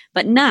movement.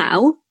 But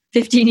now,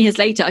 15 years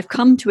later, I've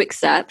come to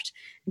accept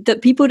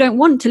that people don't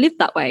want to live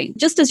that way.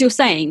 Just as you're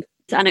saying,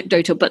 it's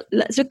anecdotal, but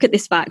let's look at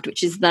this fact,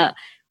 which is that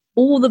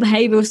all the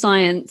behavioral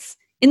science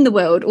in the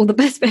world, all the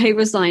best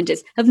behavioral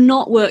scientists have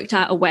not worked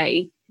out a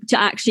way to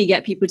actually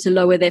get people to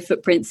lower their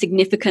footprint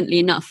significantly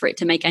enough for it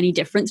to make any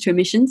difference to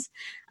emissions.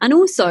 And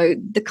also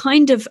the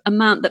kind of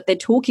amount that they're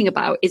talking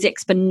about is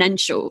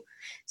exponential.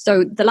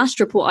 So the last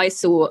report I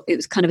saw, it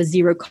was kind of a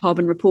zero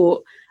carbon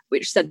report,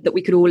 which said that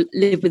we could all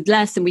live with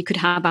less and we could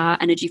have our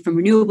energy from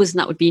renewables and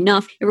that would be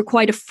enough. It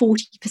required a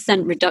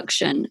 40%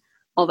 reduction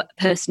of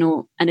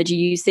personal energy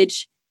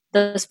usage.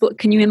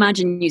 Can you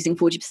imagine using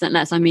 40%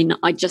 less? I mean,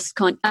 I just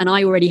can't. And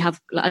I already have,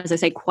 as I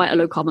say, quite a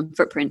low carbon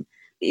footprint.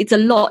 It's a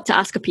lot to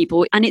ask of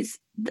people. And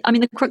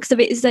the crux of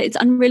it is that it's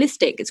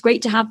unrealistic. It's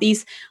great to have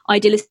these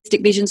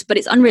idealistic visions, but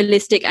it's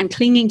unrealistic, and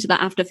clinging to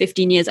that after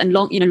 15 years and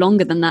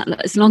longer than that,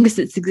 as long as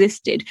it's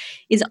existed,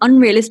 is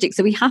unrealistic.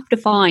 So we have to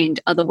find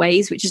other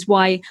ways, which is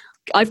why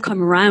I've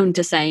come around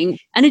to saying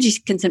energy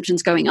consumption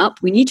is going up.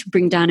 We need to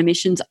bring down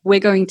emissions. We're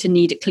going to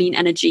need a clean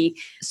energy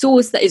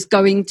source that is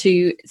going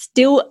to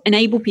still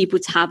enable people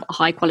to have a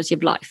high quality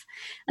of life.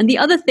 And the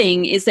other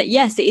thing is that,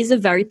 yes, it is a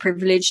very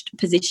privileged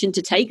position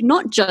to take,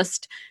 not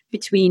just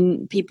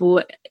between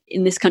people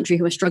in this country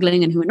who are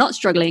struggling and who are not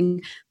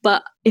struggling,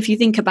 but if you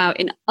think about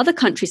in other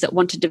countries that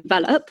want to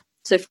develop.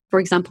 So, for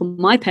example,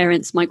 my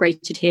parents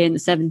migrated here in the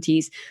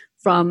 70s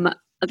from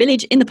a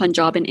village in the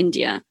Punjab in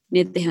India,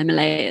 near the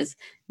Himalayas.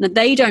 Now,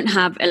 they don't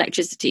have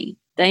electricity.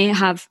 They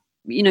have,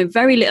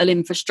 very little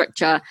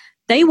infrastructure.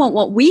 They want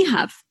what we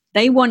have.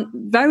 They want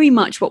very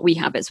much what we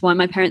have. It's why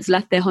my parents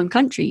left their home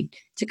country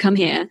to come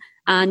here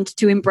and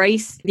to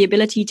embrace the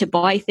ability to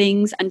buy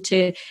things and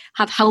to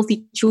have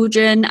healthy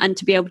children and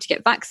to be able to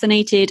get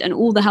vaccinated and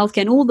all the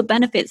healthcare and all the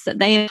benefits that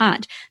they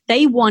had.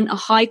 They want a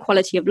high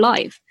quality of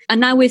life. And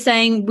now we're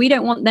saying we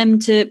don't want them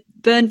to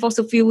burn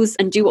fossil fuels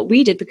and do what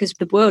we did because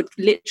the world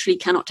literally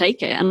cannot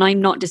take it. And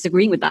I'm not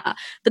disagreeing with that.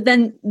 But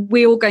then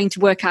we're all going to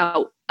work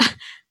out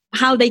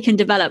how they can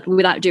develop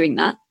without doing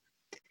that.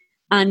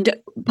 And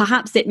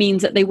perhaps it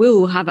means that they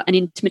will have an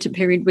intermittent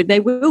period where they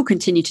will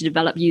continue to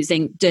develop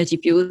using dirty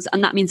fuels.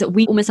 And that means that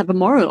we almost have a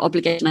moral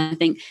obligation, I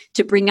think,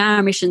 to bring our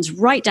emissions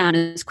right down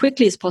as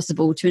quickly as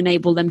possible to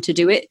enable them to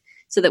do it,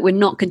 so that we're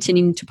not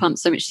continuing to pump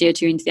so much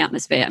CO2 into the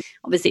atmosphere.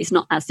 Obviously, it's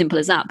not as simple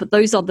as that, but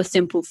those are the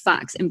simple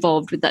facts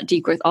involved with that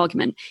degrowth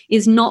argument.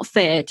 It's not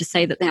fair to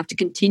say that they have to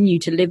continue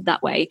to live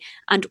that way.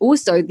 And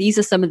also, these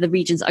are some of the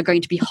regions that are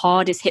going to be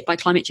hardest hit by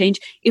climate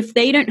change. If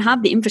they don't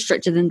have the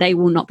infrastructure, then they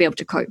will not be able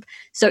to cope.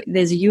 So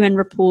there's a UN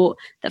report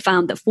that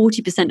found that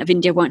 40% of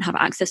India won't have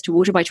access to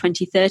water by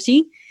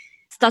 2030.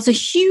 So that's a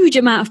huge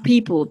amount of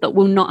people that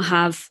will not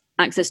have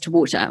access to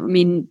water. I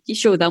mean,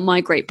 sure, they'll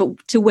migrate,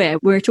 but to where?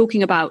 We're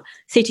talking about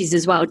cities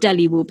as well.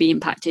 Delhi will be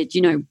impacted.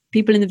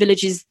 People in the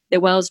villages,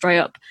 their wells dry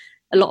up.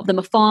 A lot of them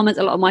are farmers.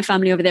 A lot of my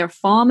family over there are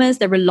farmers.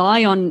 They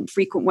rely on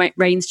frequent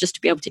rains just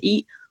to be able to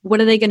eat.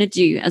 What are they going to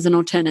do as an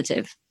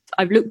alternative?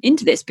 I've looked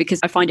into this because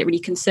I find it really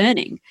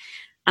concerning.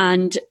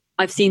 And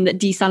I've seen that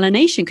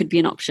desalination could be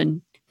an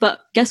option. But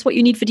guess what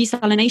you need for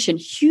desalination?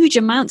 Huge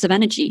amounts of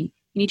energy.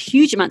 You need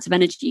huge amounts of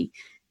energy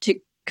to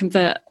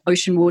convert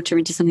ocean water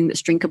into something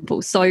that's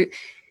drinkable. So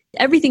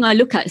Everything I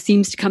look at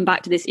seems to come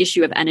back to this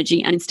issue of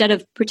energy. And instead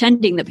of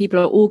pretending that people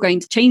are all going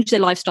to change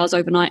their lifestyles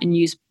overnight and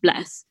use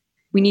less,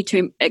 we need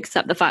to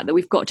accept the fact that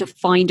we've got to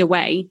find a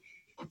way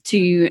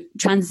to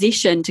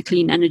transition to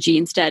clean energy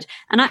instead.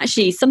 And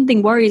actually,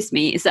 something worries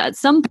me is that at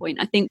some point,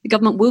 I think the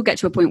government will get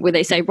to a point where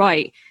they say,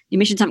 right, the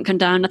emissions haven't come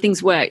down,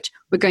 nothing's worked,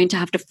 we're going to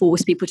have to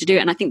force people to do it.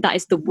 And I think that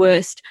is the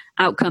worst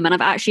outcome. And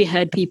I've actually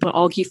heard people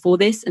argue for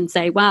this and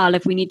say, well,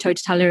 if we need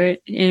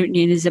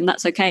totalitarianism,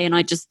 that's okay. And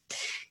I just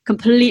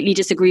completely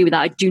disagree with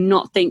that. I do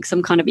not think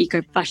some kind of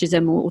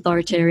eco-fascism or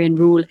authoritarian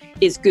rule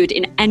is good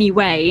in any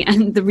way.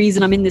 And the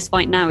reason I'm in this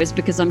fight now is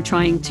because I'm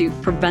trying to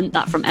prevent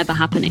that from ever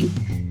happening.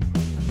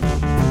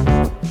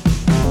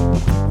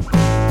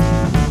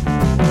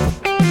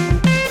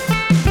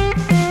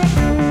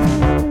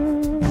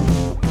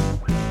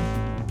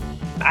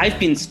 I've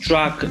been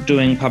struck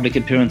doing public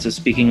appearances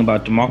speaking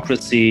about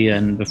democracy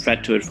and the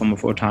threat to it from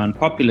authoritarian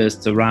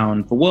populists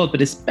around the world,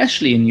 but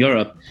especially in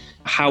Europe,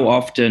 how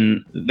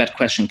often that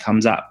question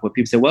comes up where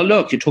people say, well,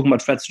 look, you're talking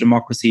about threats to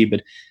democracy,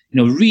 but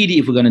really,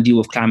 if we're going to deal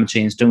with climate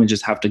change, don't we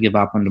just have to give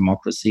up on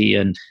democracy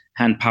and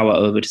hand power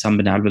over to some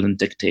benevolent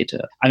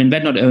dictator? I mean,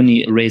 that not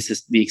only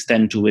raises the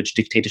extent to which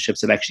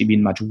dictatorships have actually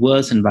been much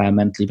worse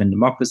environmentally than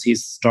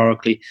democracies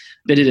historically,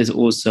 but it is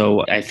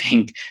also, I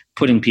think,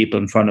 putting people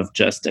in front of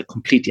just a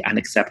completely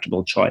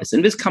unacceptable choice.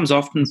 And this comes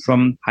often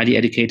from highly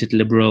educated,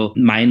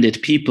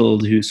 liberal-minded people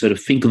who sort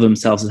of think of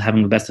themselves as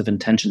having the best of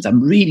intentions.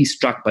 I'm really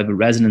struck by the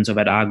resonance of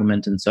that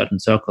argument in certain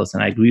circles,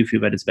 and I agree with you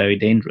that it's very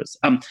dangerous.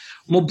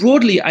 More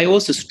broadly, I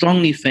also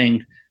strongly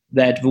think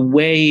that the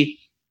way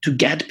to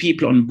get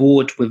people on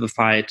board with the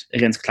fight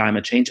against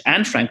climate change,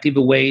 and frankly,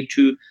 the way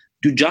to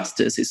do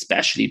justice,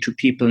 especially to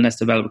people in less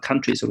developed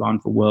countries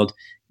around the world,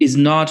 is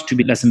not to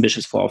be less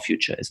ambitious for our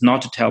future. It's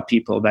not to tell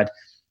people that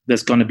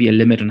there's going to be a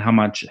limit on how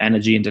much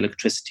energy and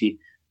electricity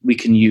we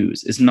can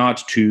use. It's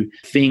not to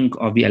think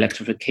of the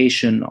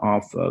electrification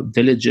of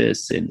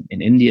villages in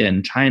India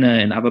and China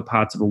and other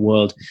parts of the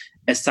world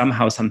as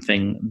somehow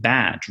something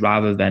bad,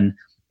 rather than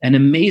an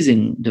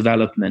amazing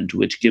development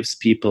which gives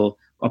people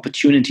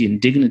opportunity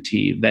and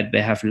dignity that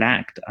they have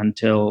lacked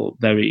until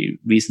very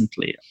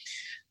recently.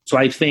 So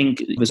I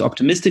think this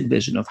optimistic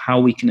vision of how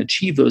we can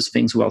achieve those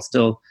things while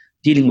still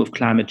dealing with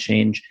climate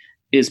change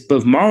is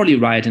both morally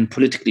right and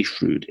politically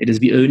shrewd. It is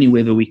the only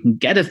way that we can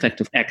get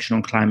effective action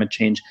on climate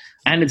change,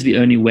 and it's the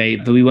only way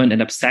that we won't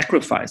end up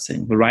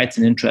sacrificing the rights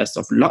and interests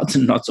of lots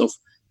and lots of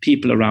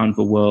people around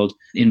the world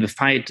in the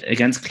fight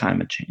against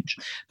climate change.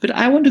 But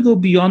I want to go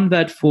beyond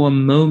that for a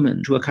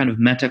moment to a kind of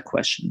meta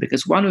question,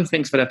 because one of the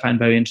things that I find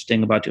very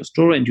interesting about your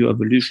story and your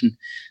evolution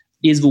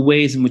is the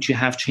ways in which you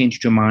have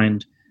changed your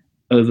mind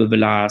over the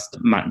last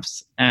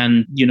months.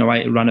 And,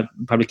 I run a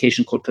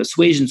publication called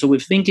Persuasion. So we're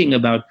thinking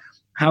about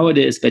how it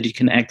is that you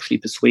can actually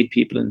persuade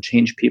people and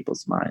change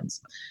people's minds.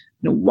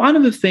 One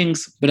of the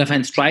things that I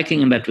find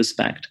striking in that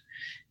respect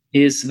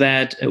is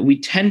that we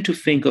tend to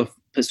think of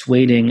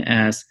persuading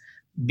as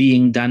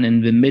being done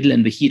in the middle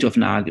and the heat of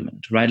an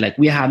argument, right? Like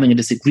we're having a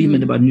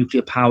disagreement about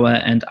nuclear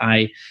power and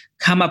I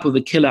come up with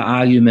a killer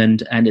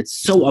argument and it's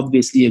so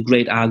obviously a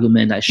great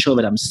argument. I show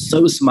that I'm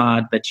so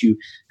smart that you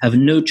have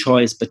no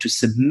choice but to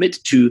submit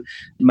to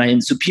my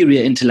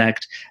superior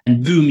intellect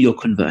and boom, you're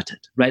converted,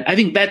 right? I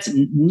think that's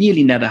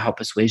nearly never how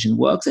persuasion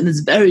works. And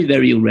it's very,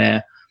 very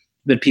rare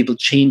that people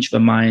change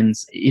their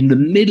minds in the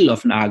middle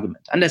of an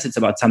argument, unless it's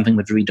about something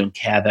that we really don't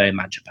care very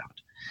much about.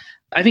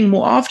 I think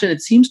more often,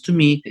 it seems to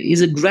me,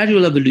 is a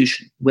gradual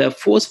evolution where a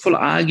forceful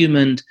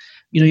argument,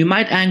 you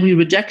might angrily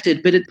reject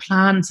it, but it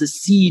plants a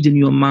seed in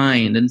your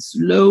mind. And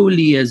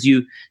slowly as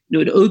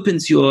it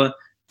opens your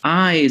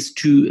eyes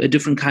to a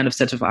different kind of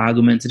set of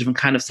arguments, a different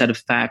kind of set of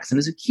facts. And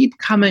as you keep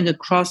coming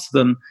across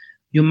them,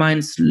 your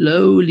mind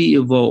slowly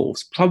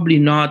evolves, probably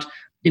not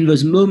in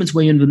those moments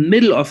where you're in the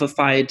middle of a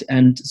fight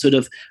and sort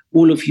of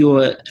all of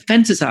your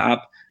defenses are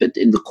up, but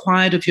in the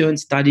quiet of your own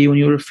study, when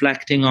you're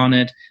reflecting on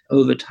it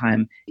over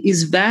time.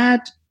 Is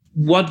that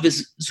what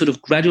this sort of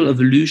gradual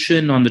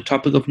evolution on the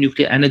topic of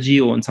nuclear energy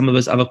or on some of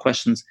those other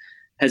questions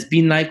has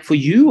been like for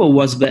you? Or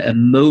was there a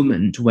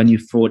moment when you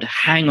thought,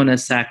 hang on a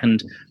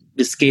second,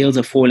 the scales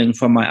are falling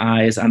from my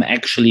eyes, I'm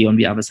actually on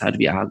the other side of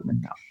the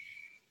argument now?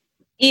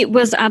 It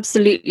was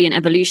absolutely an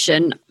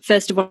evolution.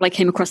 First of all, I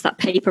came across that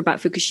paper about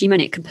Fukushima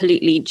and it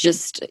completely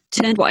just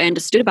turned what I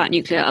understood about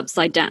nuclear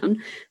upside down.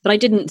 But I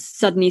didn't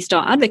suddenly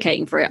start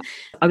advocating for it.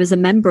 I was a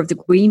member of the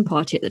Green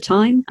Party at the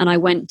time and I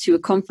went to a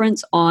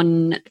conference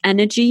on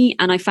energy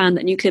and I found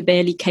that nuclear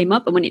barely came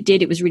up. And when it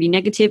did, it was really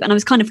negative. And I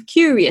was kind of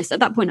curious. At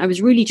that point, I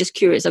was really just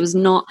curious. I was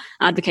not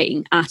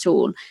advocating at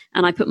all.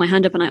 And I put my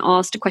hand up and I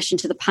asked a question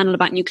to the panel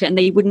about nuclear and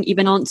they wouldn't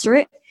even answer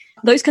it.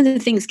 Those kinds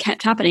of things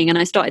kept happening. And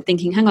I started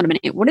thinking, hang on a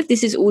minute, what if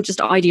this is all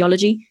just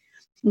ideology?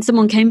 And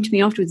someone came to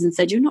me afterwards and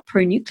said, you're not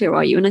pro-nuclear,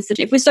 are you? And I said,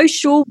 if we're so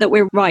sure that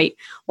we're right,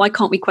 why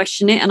can't we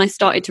question it? And I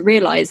started to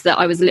realize that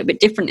I was a little bit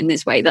different in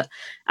this way, that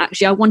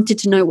actually I wanted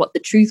to know what the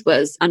truth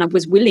was and I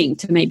was willing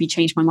to maybe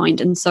change my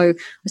mind. And so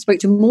I spoke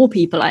to more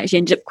people. I actually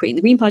ended up quitting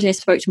the Green Party. I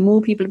spoke to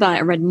more people about it.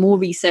 I read more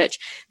research.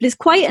 But it's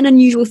quite an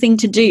unusual thing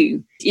to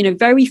do You know,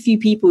 very few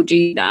people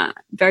do that.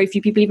 Very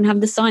few people even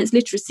have the science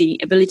literacy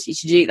ability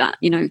to do that,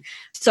 you know.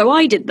 So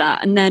I did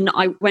that. And then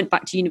I went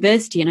back to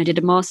university and I did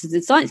a master's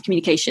in science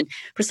communication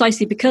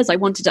precisely because I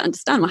wanted to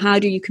understand, well, how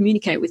do you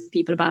communicate with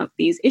people about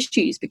these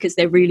issues? Because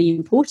they're really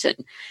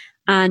important.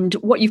 And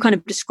what you kind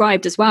of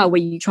described as well,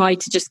 where you try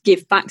to just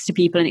give facts to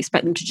people and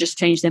expect them to just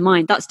change their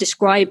mind, that's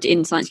described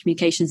in science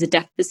communication as a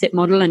deficit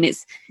model. And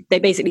they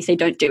basically say,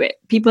 don't do it.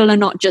 People are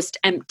not just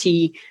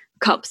empty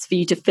cups for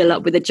you to fill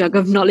up with a jug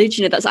of knowledge.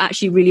 You know, that's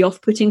actually really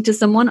off-putting to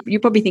someone. You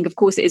probably think, of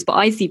course it is, but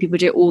I see people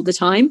do it all the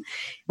time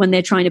when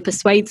they're trying to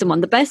persuade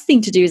someone. The best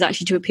thing to do is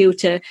actually to appeal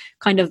to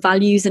kind of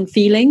values and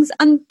feelings.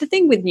 And the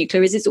thing with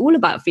nuclear is it's all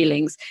about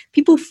feelings.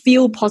 People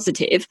feel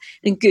positive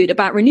and good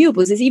about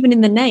renewables. It's even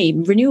in the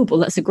name, renewable.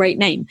 That's a great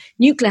name.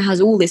 Nuclear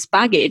has all this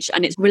baggage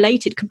and it's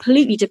related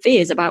completely to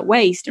fears about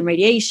waste and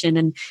radiation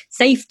and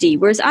safety.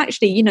 Whereas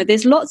actually, you know,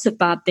 there's lots of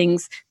bad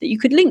things that you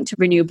could link to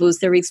renewables.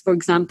 There is, for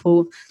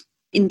example,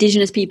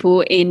 Indigenous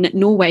people in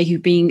Norway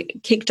who've been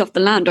kicked off the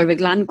land over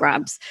land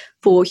grabs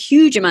for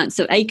huge amounts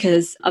of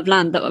acres of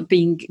land that are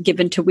being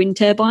given to wind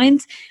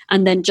turbines.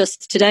 And then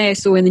just today I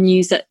saw in the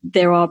news that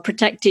there are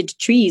protected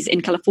trees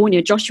in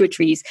California, Joshua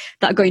trees,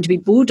 that are going to be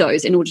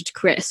bulldozed in order to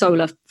create a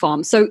solar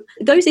farm. So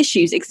those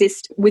issues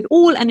exist with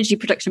all energy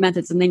production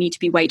methods and they need to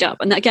be weighed up.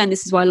 And again,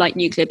 this is why I like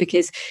nuclear,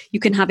 because you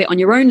can have it on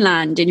your own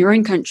land, in your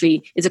own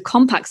country. It's a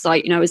compact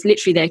site. You know, I was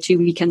literally there 2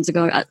 weekends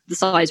ago at the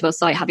Sizewell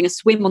site having a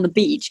swim on the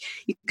beach.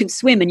 You can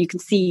swim and you can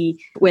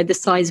see where the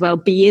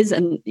Sizewell B is,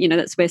 and you know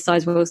that's where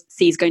Sizewell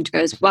C is going to go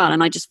as well.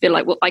 And I just feel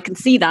like, well, I can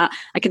see that.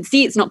 I can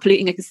see it's not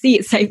polluting. I can see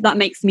it's safe. That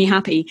makes me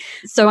happy.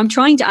 So I'm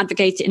trying to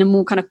advocate it in a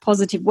more kind of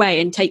positive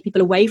way and take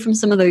people away from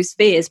some of those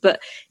fears.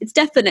 But it's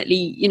definitely,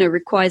 you know,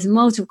 requires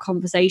multiple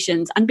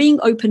conversations and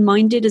being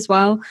open-minded as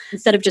well,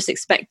 instead of just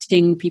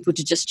expecting people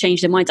to just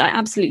change their minds. I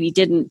absolutely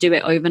didn't do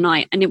it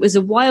overnight. And it was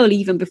a while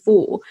even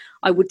before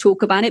I would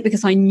talk about it,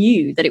 because I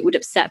knew that it would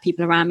upset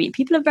people around me.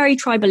 People are very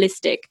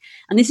tribalistic,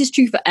 and this is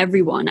true for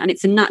everyone. And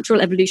it's a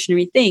natural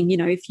evolutionary thing. You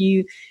know, if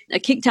you are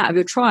kicked out of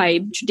your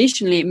tribe,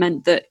 traditionally it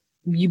meant that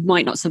you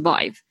might not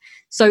survive.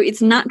 So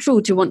it's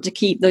natural to want to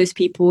keep those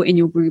people in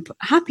your group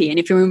happy. And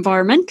if you're an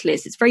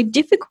environmentalist, it's very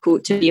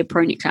difficult to be a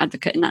pro-nuclear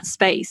advocate in that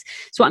space.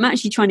 So what I'm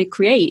actually trying to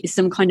create is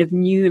some kind of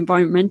new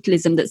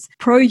environmentalism that's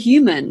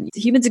pro-human.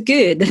 Humans are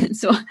good.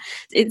 So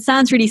it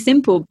sounds really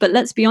simple, but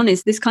let's be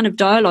honest, this kind of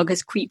dialogue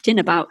has creeped in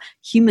about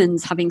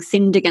humans having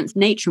sinned against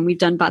nature and we've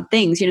done bad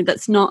things. You know,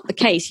 that's not the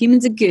case.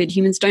 Humans are good.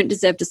 Humans don't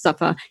deserve to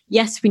suffer.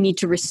 Yes, we need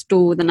to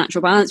restore the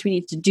natural balance. We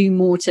need to do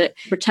more to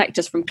protect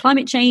us from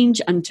climate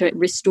change and to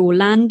restore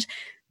land.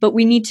 But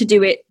we need to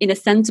do it in a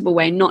sensible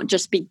way, not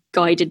just be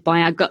guided by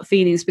our gut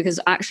feelings, because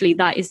actually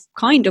that is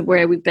kind of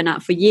where we've been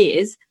at for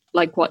years,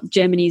 like what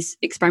Germany's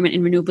experiment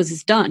in renewables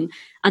has done.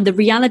 And the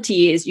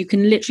reality is you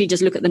can literally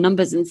just look at the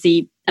numbers and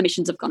see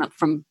emissions have gone up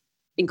from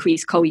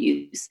increased coal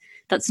use.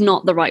 That's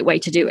not the right way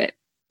to do it.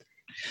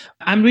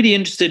 I'm really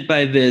interested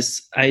by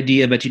this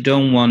idea that you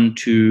don't want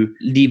to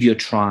leave your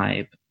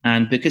tribe.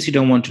 And because you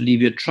don't want to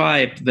leave your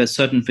tribe, there's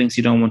certain things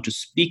you don't want to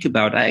speak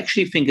about. I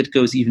actually think it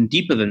goes even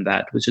deeper than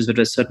that, which is that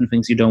there's certain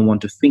things you don't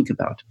want to think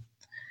about.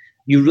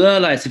 You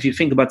realize if you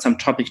think about some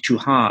topic too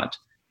hard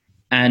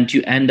and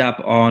you end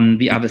up on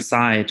the other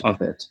side of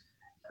it,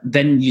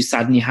 then you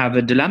suddenly have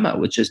a dilemma,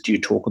 which is, do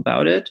you talk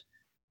about it?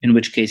 In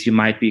which case you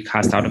might be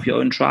cast out of your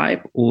own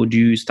tribe, or do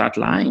you start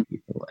lying to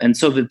people? And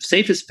so the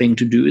safest thing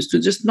to do is to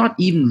just not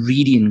even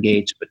really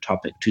engage with the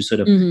topic, to sort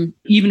of,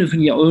 even if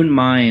in your own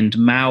mind,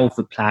 mouth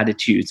the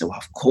platitudes, oh,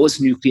 of course,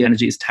 nuclear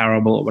energy is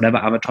terrible, or whatever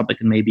other topic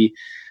it may be.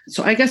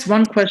 So I guess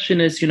one question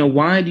is, you know,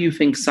 why do you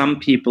think some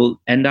people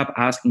end up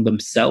asking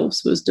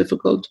themselves those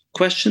difficult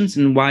questions,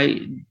 and why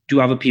do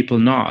other people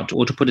not?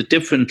 Or to put it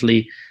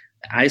differently,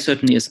 I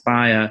certainly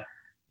aspire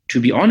to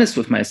be honest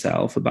with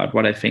myself about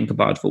what I think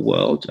about the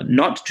world, and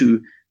not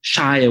to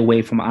shy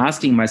away from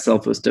asking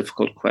myself those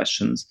difficult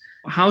questions.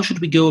 How should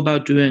we go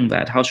about doing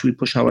that? How should we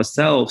push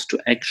ourselves to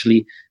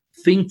actually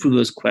think through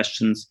those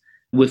questions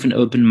with an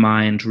open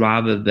mind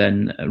rather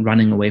than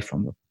running away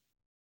from them?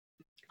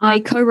 I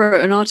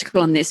co-wrote an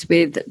article on this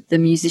with the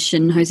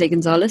musician Jose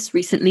Gonzalez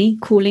recently,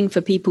 calling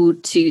for people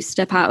to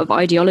step out of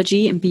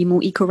ideology and be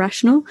more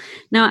eco-rational.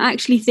 Now, I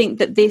actually think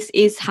that this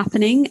is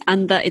happening,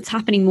 and that it's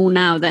happening more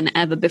now than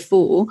ever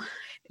before.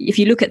 If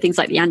you look at things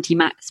like the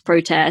anti-Max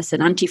protests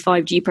and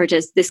anti-5G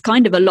protests, there's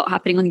kind of a lot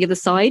happening on the other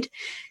side.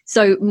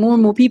 So more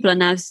and more people are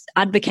now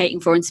advocating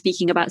for and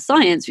speaking about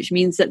science, which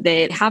means that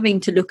they're having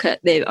to look at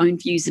their own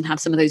views and have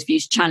some of those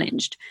views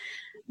challenged.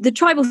 The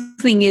tribal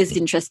thing is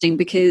interesting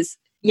because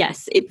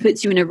yes, it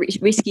puts you in a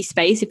risky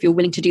space if you're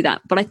willing to do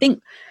that. But I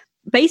think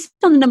based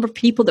on the number of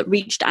people that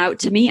reached out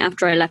to me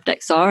after I left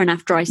XR and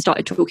after I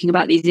started talking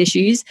about these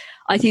issues,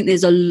 I think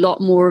there's a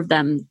lot more of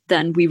them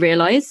than we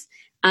realize.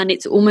 And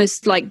it's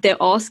almost like they're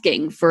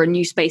asking for a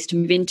new space to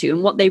move into.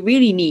 And what they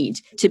really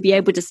need to be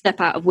able to step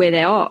out of where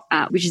they are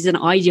at, which is an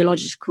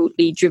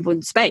ideologically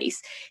driven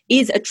space,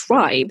 is a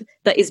tribe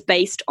that is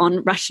based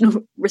on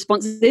rational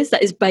responses,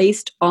 that is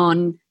based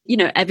on,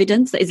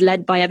 evidence, that is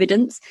led by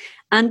evidence.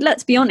 And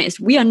let's be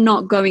honest, we are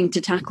not going to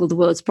tackle the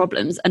world's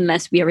problems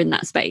unless we are in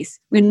that space.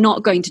 We're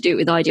not going to do it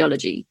with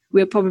ideology.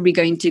 We're probably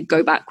going to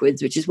go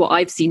backwards, which is what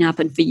I've seen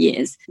happen for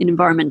years in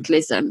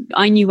environmentalism.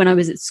 I knew when I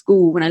was at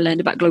school, when I learned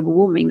about global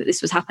warming, that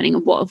this was happening.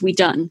 And what have we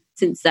done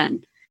since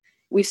then?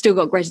 We've still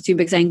got Greta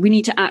Thunberg saying we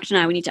need to act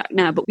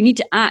now, but we need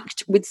to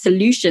act with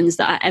solutions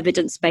that are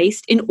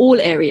evidence-based in all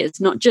areas,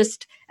 not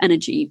just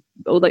energy,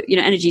 although,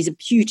 energy is a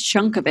huge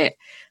chunk of it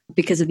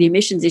because of the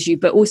emissions issue,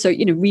 but also,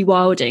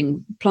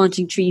 rewilding,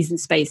 planting trees in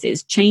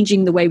spaces,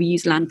 changing the way we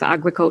use land for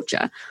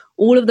agriculture.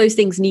 All of those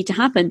things need to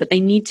happen, but they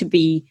need to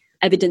be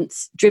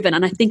evidence driven.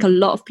 And I think a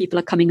lot of people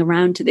are coming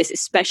around to this,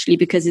 especially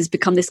because it's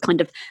become this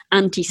kind of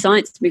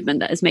anti-science movement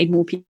that has made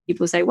more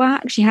people say, well,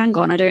 actually, hang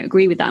on, I don't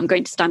agree with that. I'm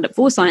going to stand up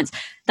for science.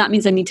 That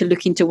means I need to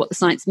look into what the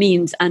science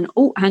means. And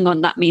oh, hang on,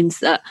 that means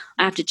that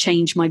I have to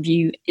change my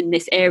view in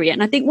this area.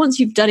 And I think once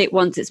you've done it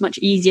once, it's much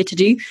easier to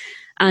do.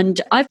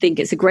 And I think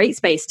it's a great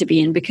space to be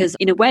in because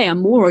in a way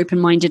I'm more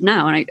open-minded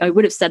now. And I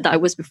would have said that I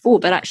was before,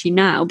 but actually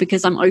now,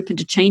 because I'm open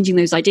to changing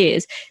those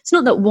ideas, it's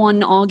not that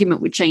one argument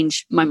would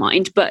change my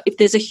mind, but if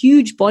there's a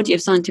huge body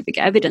of scientific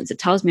evidence that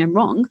tells me I'm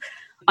wrong,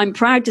 I'm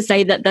proud to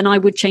say that then I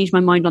would change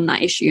my mind on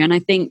that issue. And I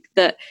think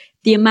that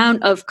the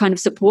amount of kind of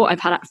support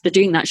I've had after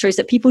doing that shows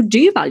that people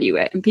do value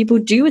it and people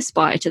do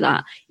aspire to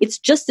that. It's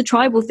just the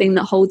tribal thing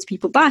that holds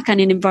people back.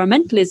 And in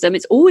environmentalism,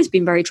 it's always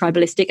been very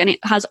tribalistic, and it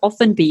has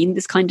often been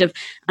this kind of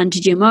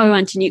anti-GMO,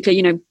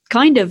 anti-nuclear,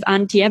 kind of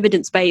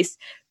anti-evidence-based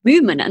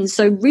movement. And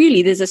so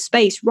really there's a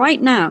space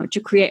right now to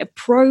create a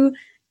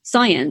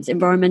pro-science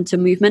environmental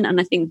movement. And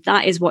I think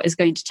that is what is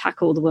going to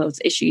tackle the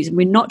world's issues. And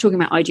we're not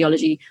talking about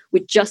ideology.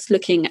 We're just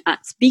looking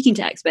at speaking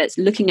to experts,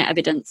 looking at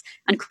evidence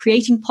and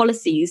creating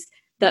policies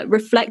that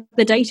reflect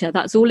the data.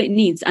 That's all it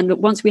needs. And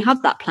once we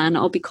have that plan,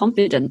 I'll be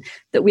confident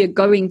that we are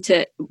going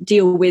to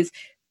deal with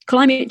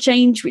climate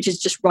change, which is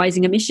just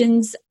rising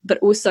emissions, but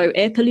also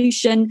air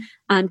pollution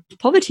and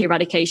poverty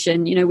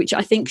eradication, which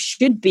I think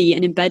should be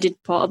an embedded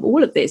part of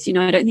all of this. I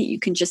don't think you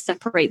can just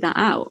separate that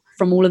out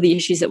from all of the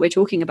issues that we're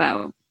talking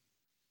about.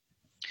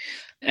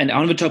 And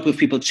on the topic of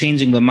people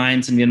changing their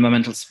minds in the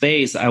environmental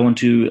space, I want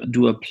to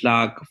do a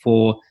plug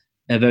for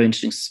a very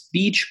interesting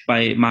speech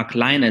by Mark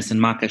Lynas.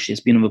 And Mark actually has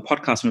been on the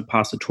podcast in the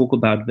past to talk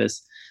about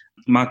this.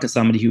 Mark is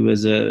somebody who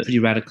was a pretty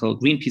radical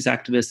Greenpeace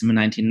activist in the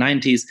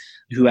 1990s,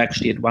 who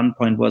actually at one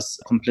point was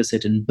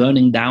complicit in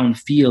burning down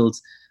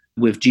fields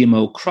with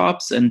GMO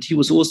crops. And he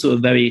was also a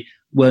very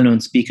well-known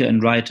speaker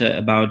and writer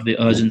about the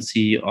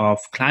urgency of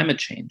climate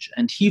change.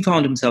 And he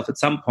found himself at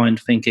some point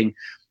thinking,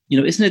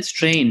 isn't it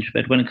strange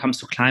that when it comes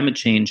to climate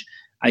change,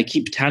 I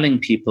keep telling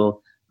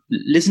people,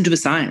 listen to the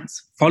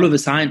science, follow the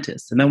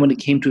scientists. And then when it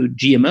came to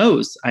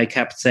GMOs, I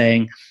kept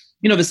saying,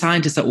 the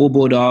scientists are all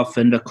bought off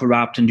and they're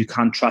corrupt and you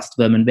can't trust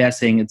them and they're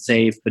saying it's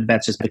safe, but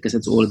that's just because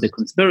it's all a big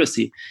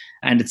conspiracy.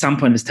 And at some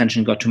point, this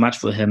tension got too much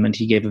for him and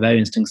he gave a very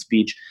interesting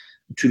speech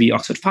to the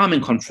Oxford Farming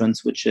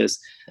Conference, which is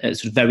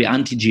sort of very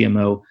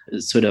anti-GMO,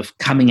 sort of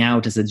coming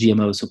out as a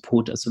GMO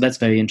supporter. So that's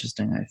very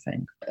interesting, I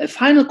think. A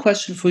final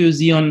question for you,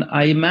 Zion.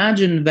 I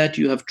imagine that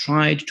you have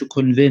tried to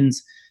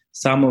convince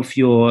some of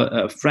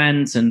your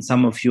friends and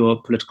some of your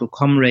political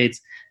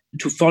comrades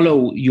to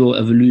follow your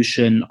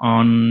evolution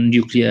on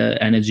nuclear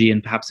energy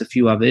and perhaps a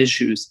few other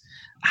issues.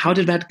 How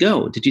did that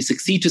go? Did you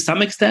succeed to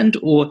some extent,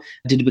 or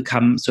did it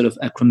become sort of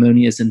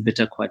acrimonious and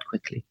bitter quite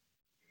quickly?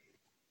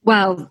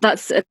 Well,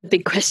 that's a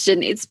big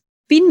question. It's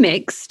been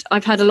mixed.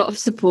 I've had a lot of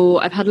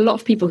support. I've had a lot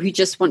of people who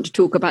just want to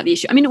talk about the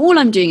issue. I mean, all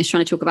I'm doing is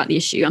trying to talk about the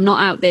issue. I'm not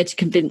out there to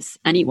convince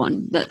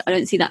anyone. That I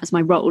don't see that as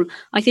my role.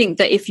 I think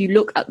that if you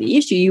look at the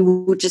issue, you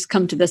will just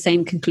come to the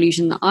same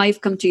conclusion that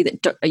I've come to,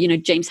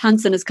 that James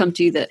Hansen has come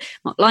to, that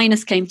Mark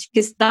Lynas came to,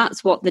 because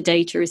that's what the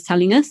data is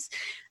telling us.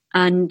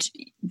 And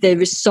there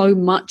is so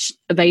much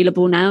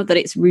available now that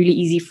it's really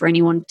easy for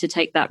anyone to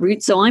take that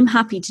route. So I'm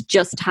happy to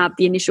just have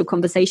the initial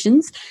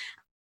conversations.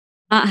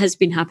 That has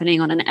been happening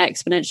on an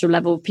exponential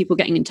level, people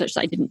getting in touch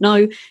that I didn't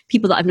know,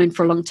 people that I've known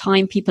for a long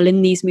time, people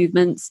in these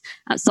movements,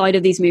 outside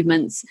of these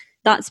movements.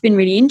 That's been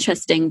really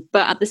interesting.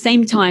 But at the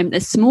same time,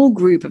 a small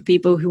group of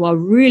people who are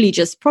really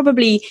just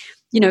probably,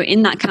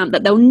 in that camp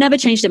that they'll never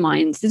change their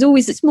minds. There's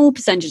always a small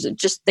percentage that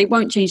just, they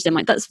won't change their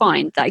mind. That's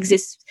fine. That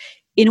exists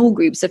in all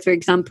groups. So for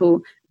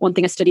example, one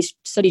thing I studied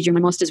during my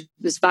master's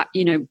was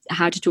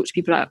how to talk to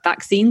people about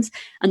vaccines.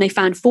 And they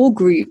found 4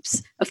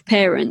 groups of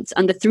parents,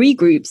 and the 3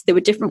 groups, there were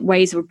different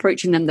ways of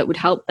approaching them that would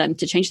help them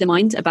to change their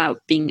mind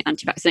about being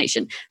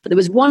anti-vaccination. But there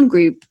was one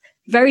group,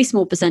 very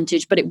small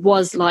percentage, but it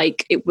was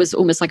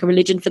almost like a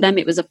religion for them.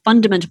 It was a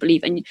fundamental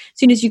belief. And as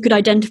soon as you could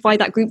identify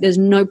that group, there's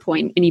no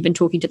point in even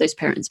talking to those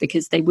parents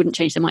because they wouldn't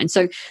change their mind.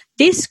 So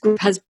this group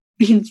has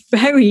been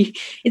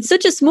it's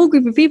such a small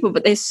group of people,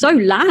 but they're so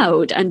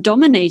loud and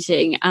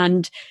dominating,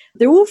 and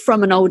they're all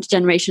from an older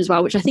generation as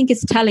well, which I think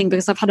is telling,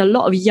 because I've had a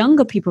lot of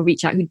younger people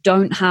reach out who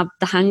don't have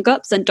the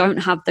hang-ups and don't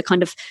have the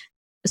kind of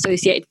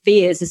associated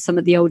fears as some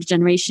of the older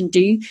generation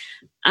do.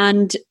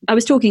 And I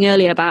was talking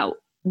earlier about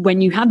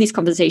when you have these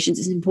conversations,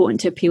 it's important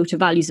to appeal to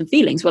values and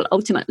feelings. Well,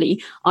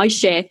 ultimately, I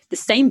share the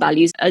same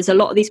values as a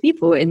lot of these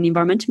people in the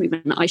environmental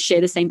movement. I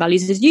share the same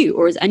values as you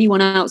or as anyone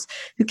else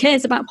who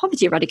cares about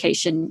poverty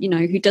eradication,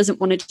 who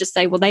doesn't want to just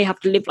say, well, they have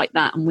to live like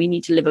that and we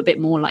need to live a bit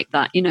more like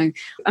that.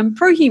 I'm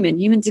pro-human,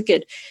 humans are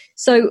good.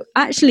 So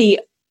actually,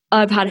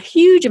 I've had a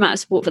huge amount of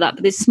support for that,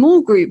 but this small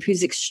group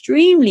who's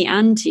extremely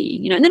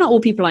anti, and they're not all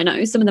people I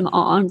know. Some of them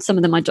are, and some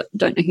of them I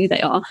don't know who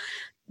they are.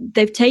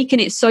 They've taken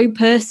it so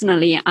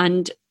personally,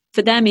 and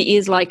for them, it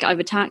is like I've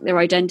attacked their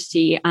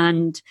identity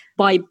and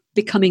by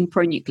becoming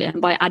pro-nuclear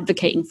and by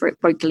advocating for it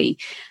vocally.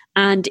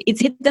 And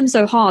it's hit them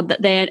so hard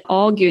that they're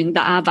arguing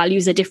that our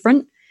values are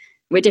different.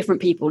 We're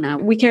different people now.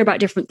 We care about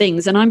different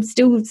things. And I'm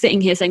still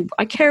sitting here saying,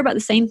 I care about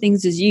the same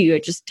things as you. You're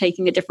just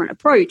taking a different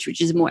approach,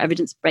 which is a more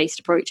evidence-based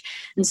approach.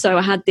 And so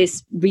I had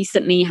this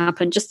recently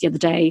happen just the other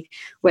day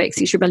where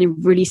Extinction Rebellion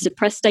released a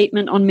press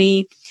statement on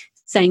me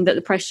saying that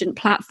the press shouldn't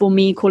platform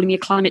me, calling me a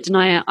climate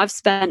denier. I've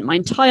spent my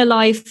entire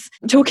life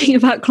talking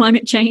about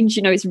climate change.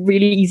 It's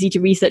really easy to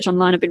research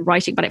online. I've been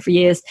writing about it for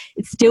years.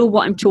 It's still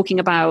what I'm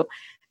talking about.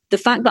 The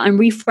fact that I'm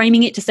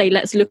reframing it to say,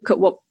 let's look at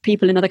what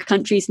people in other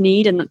countries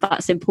need and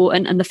that's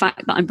important. And the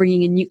fact that I'm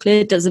bringing in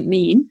nuclear doesn't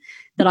mean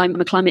that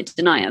I'm a climate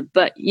denier.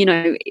 But,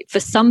 for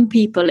some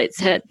people, it's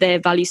hurt their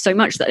values so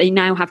much that they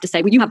now have to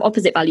say, well, you have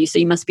opposite values, so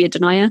you must be a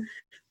denier,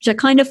 which I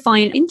kind of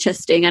find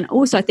interesting. And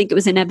also, I think it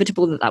was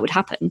inevitable that would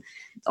happen.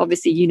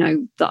 Obviously,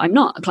 that I'm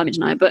not a climate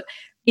denier, but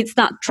it's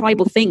that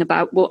tribal thing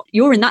about, well,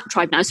 you're in that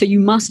tribe now, so you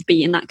must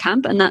be in that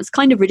camp. And that's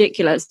kind of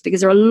ridiculous because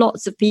there are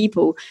lots of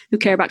people who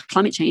care about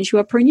climate change who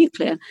are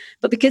pro-nuclear.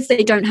 But because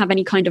they don't have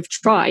any kind of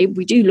tribe,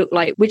 we do look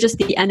like we're just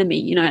the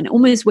enemy, and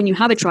almost when you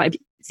have a tribe,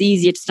 it's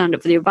easier to stand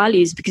up for your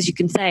values because you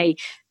can say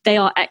they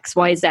are X,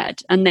 Y, Z,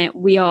 and that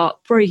we are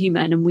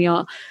pro-human and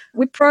we're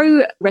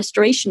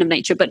pro-restoration of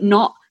nature, but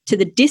not to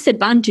the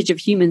disadvantage of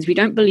humans. We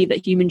don't believe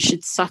that humans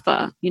should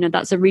suffer.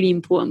 That's a really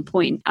important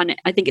point. And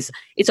I think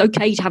it's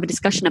okay to have a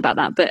discussion about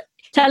that. But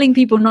telling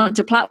people not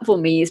to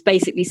platform me is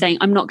basically saying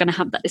I'm not going to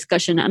have that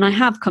discussion. And I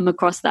have come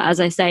across that,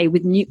 as I say,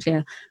 with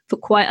nuclear for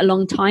quite a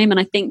long time. And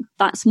I think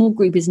that small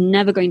group is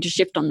never going to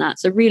shift on that.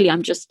 So really,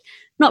 I'm just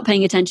not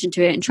paying attention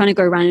to it and trying to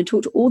go around and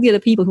talk to all the other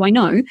people who I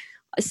know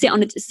sit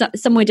on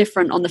somewhere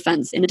different on the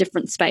fence in a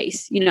different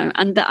space,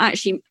 and that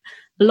actually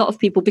a lot of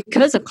people,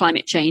 because of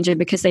climate change and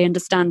because they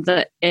understand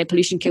that air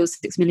pollution kills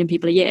 6 million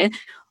people a year,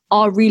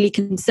 are really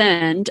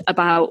concerned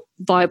about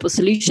viable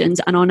solutions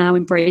and are now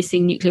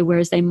embracing nuclear,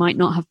 whereas they might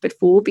not have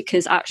before,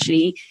 because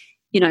actually,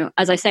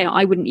 as I say,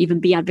 I wouldn't even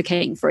be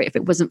advocating for it if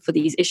it wasn't for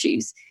these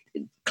issues.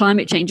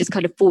 Climate change has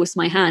kind of forced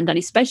my hand, and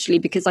especially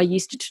because I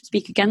used to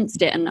speak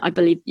against it, and I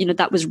believe,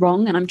 that was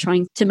wrong, and I'm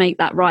trying to make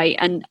that right.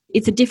 And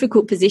it's a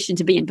difficult position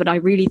to be in, but I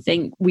really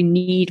think we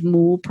need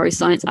more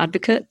pro-science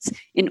advocates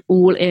in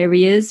all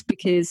areas,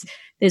 because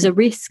there's a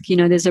risk,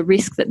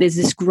 that there's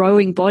this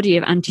growing body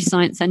of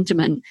anti-science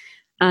sentiment,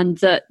 and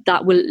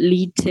that will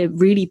lead to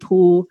really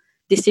poor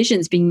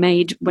decisions being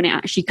made when it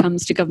actually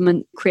comes to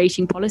government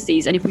creating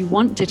policies. And if we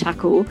want to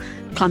tackle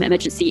climate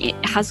emergency,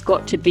 it has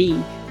got to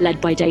be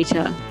led by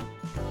data.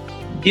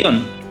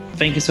 Dion,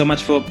 thank you so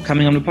much for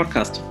coming on the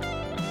podcast.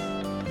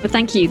 But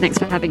thank you. Thanks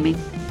for having me.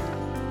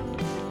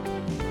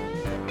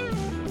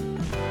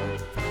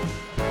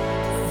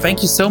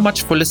 Thank you so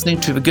much for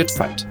listening to The Good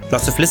Fight.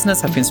 Lots of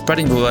listeners have been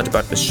spreading the word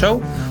about the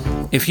show.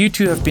 If you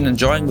too have been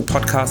enjoying the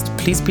podcast,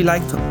 please be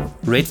like,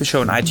 rate the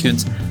show on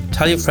iTunes,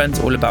 tell your friends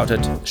all about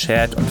it,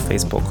 share it on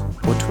Facebook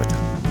or Twitter.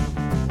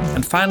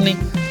 And finally,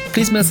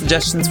 please mail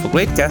suggestions for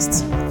great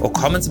guests or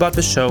comments about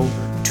the show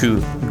to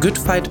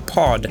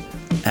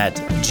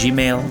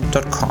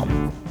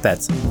goodfightpod@gmail.com.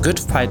 That's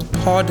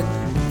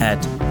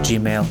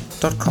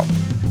goodfightpod@gmail.com.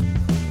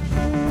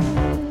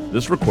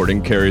 This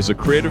recording carries a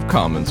Creative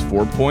Commons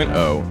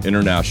 4.0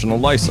 international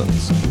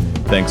license.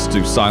 Thanks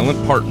to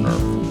Silent Partner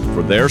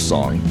for their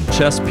song,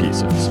 Chess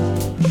Pieces.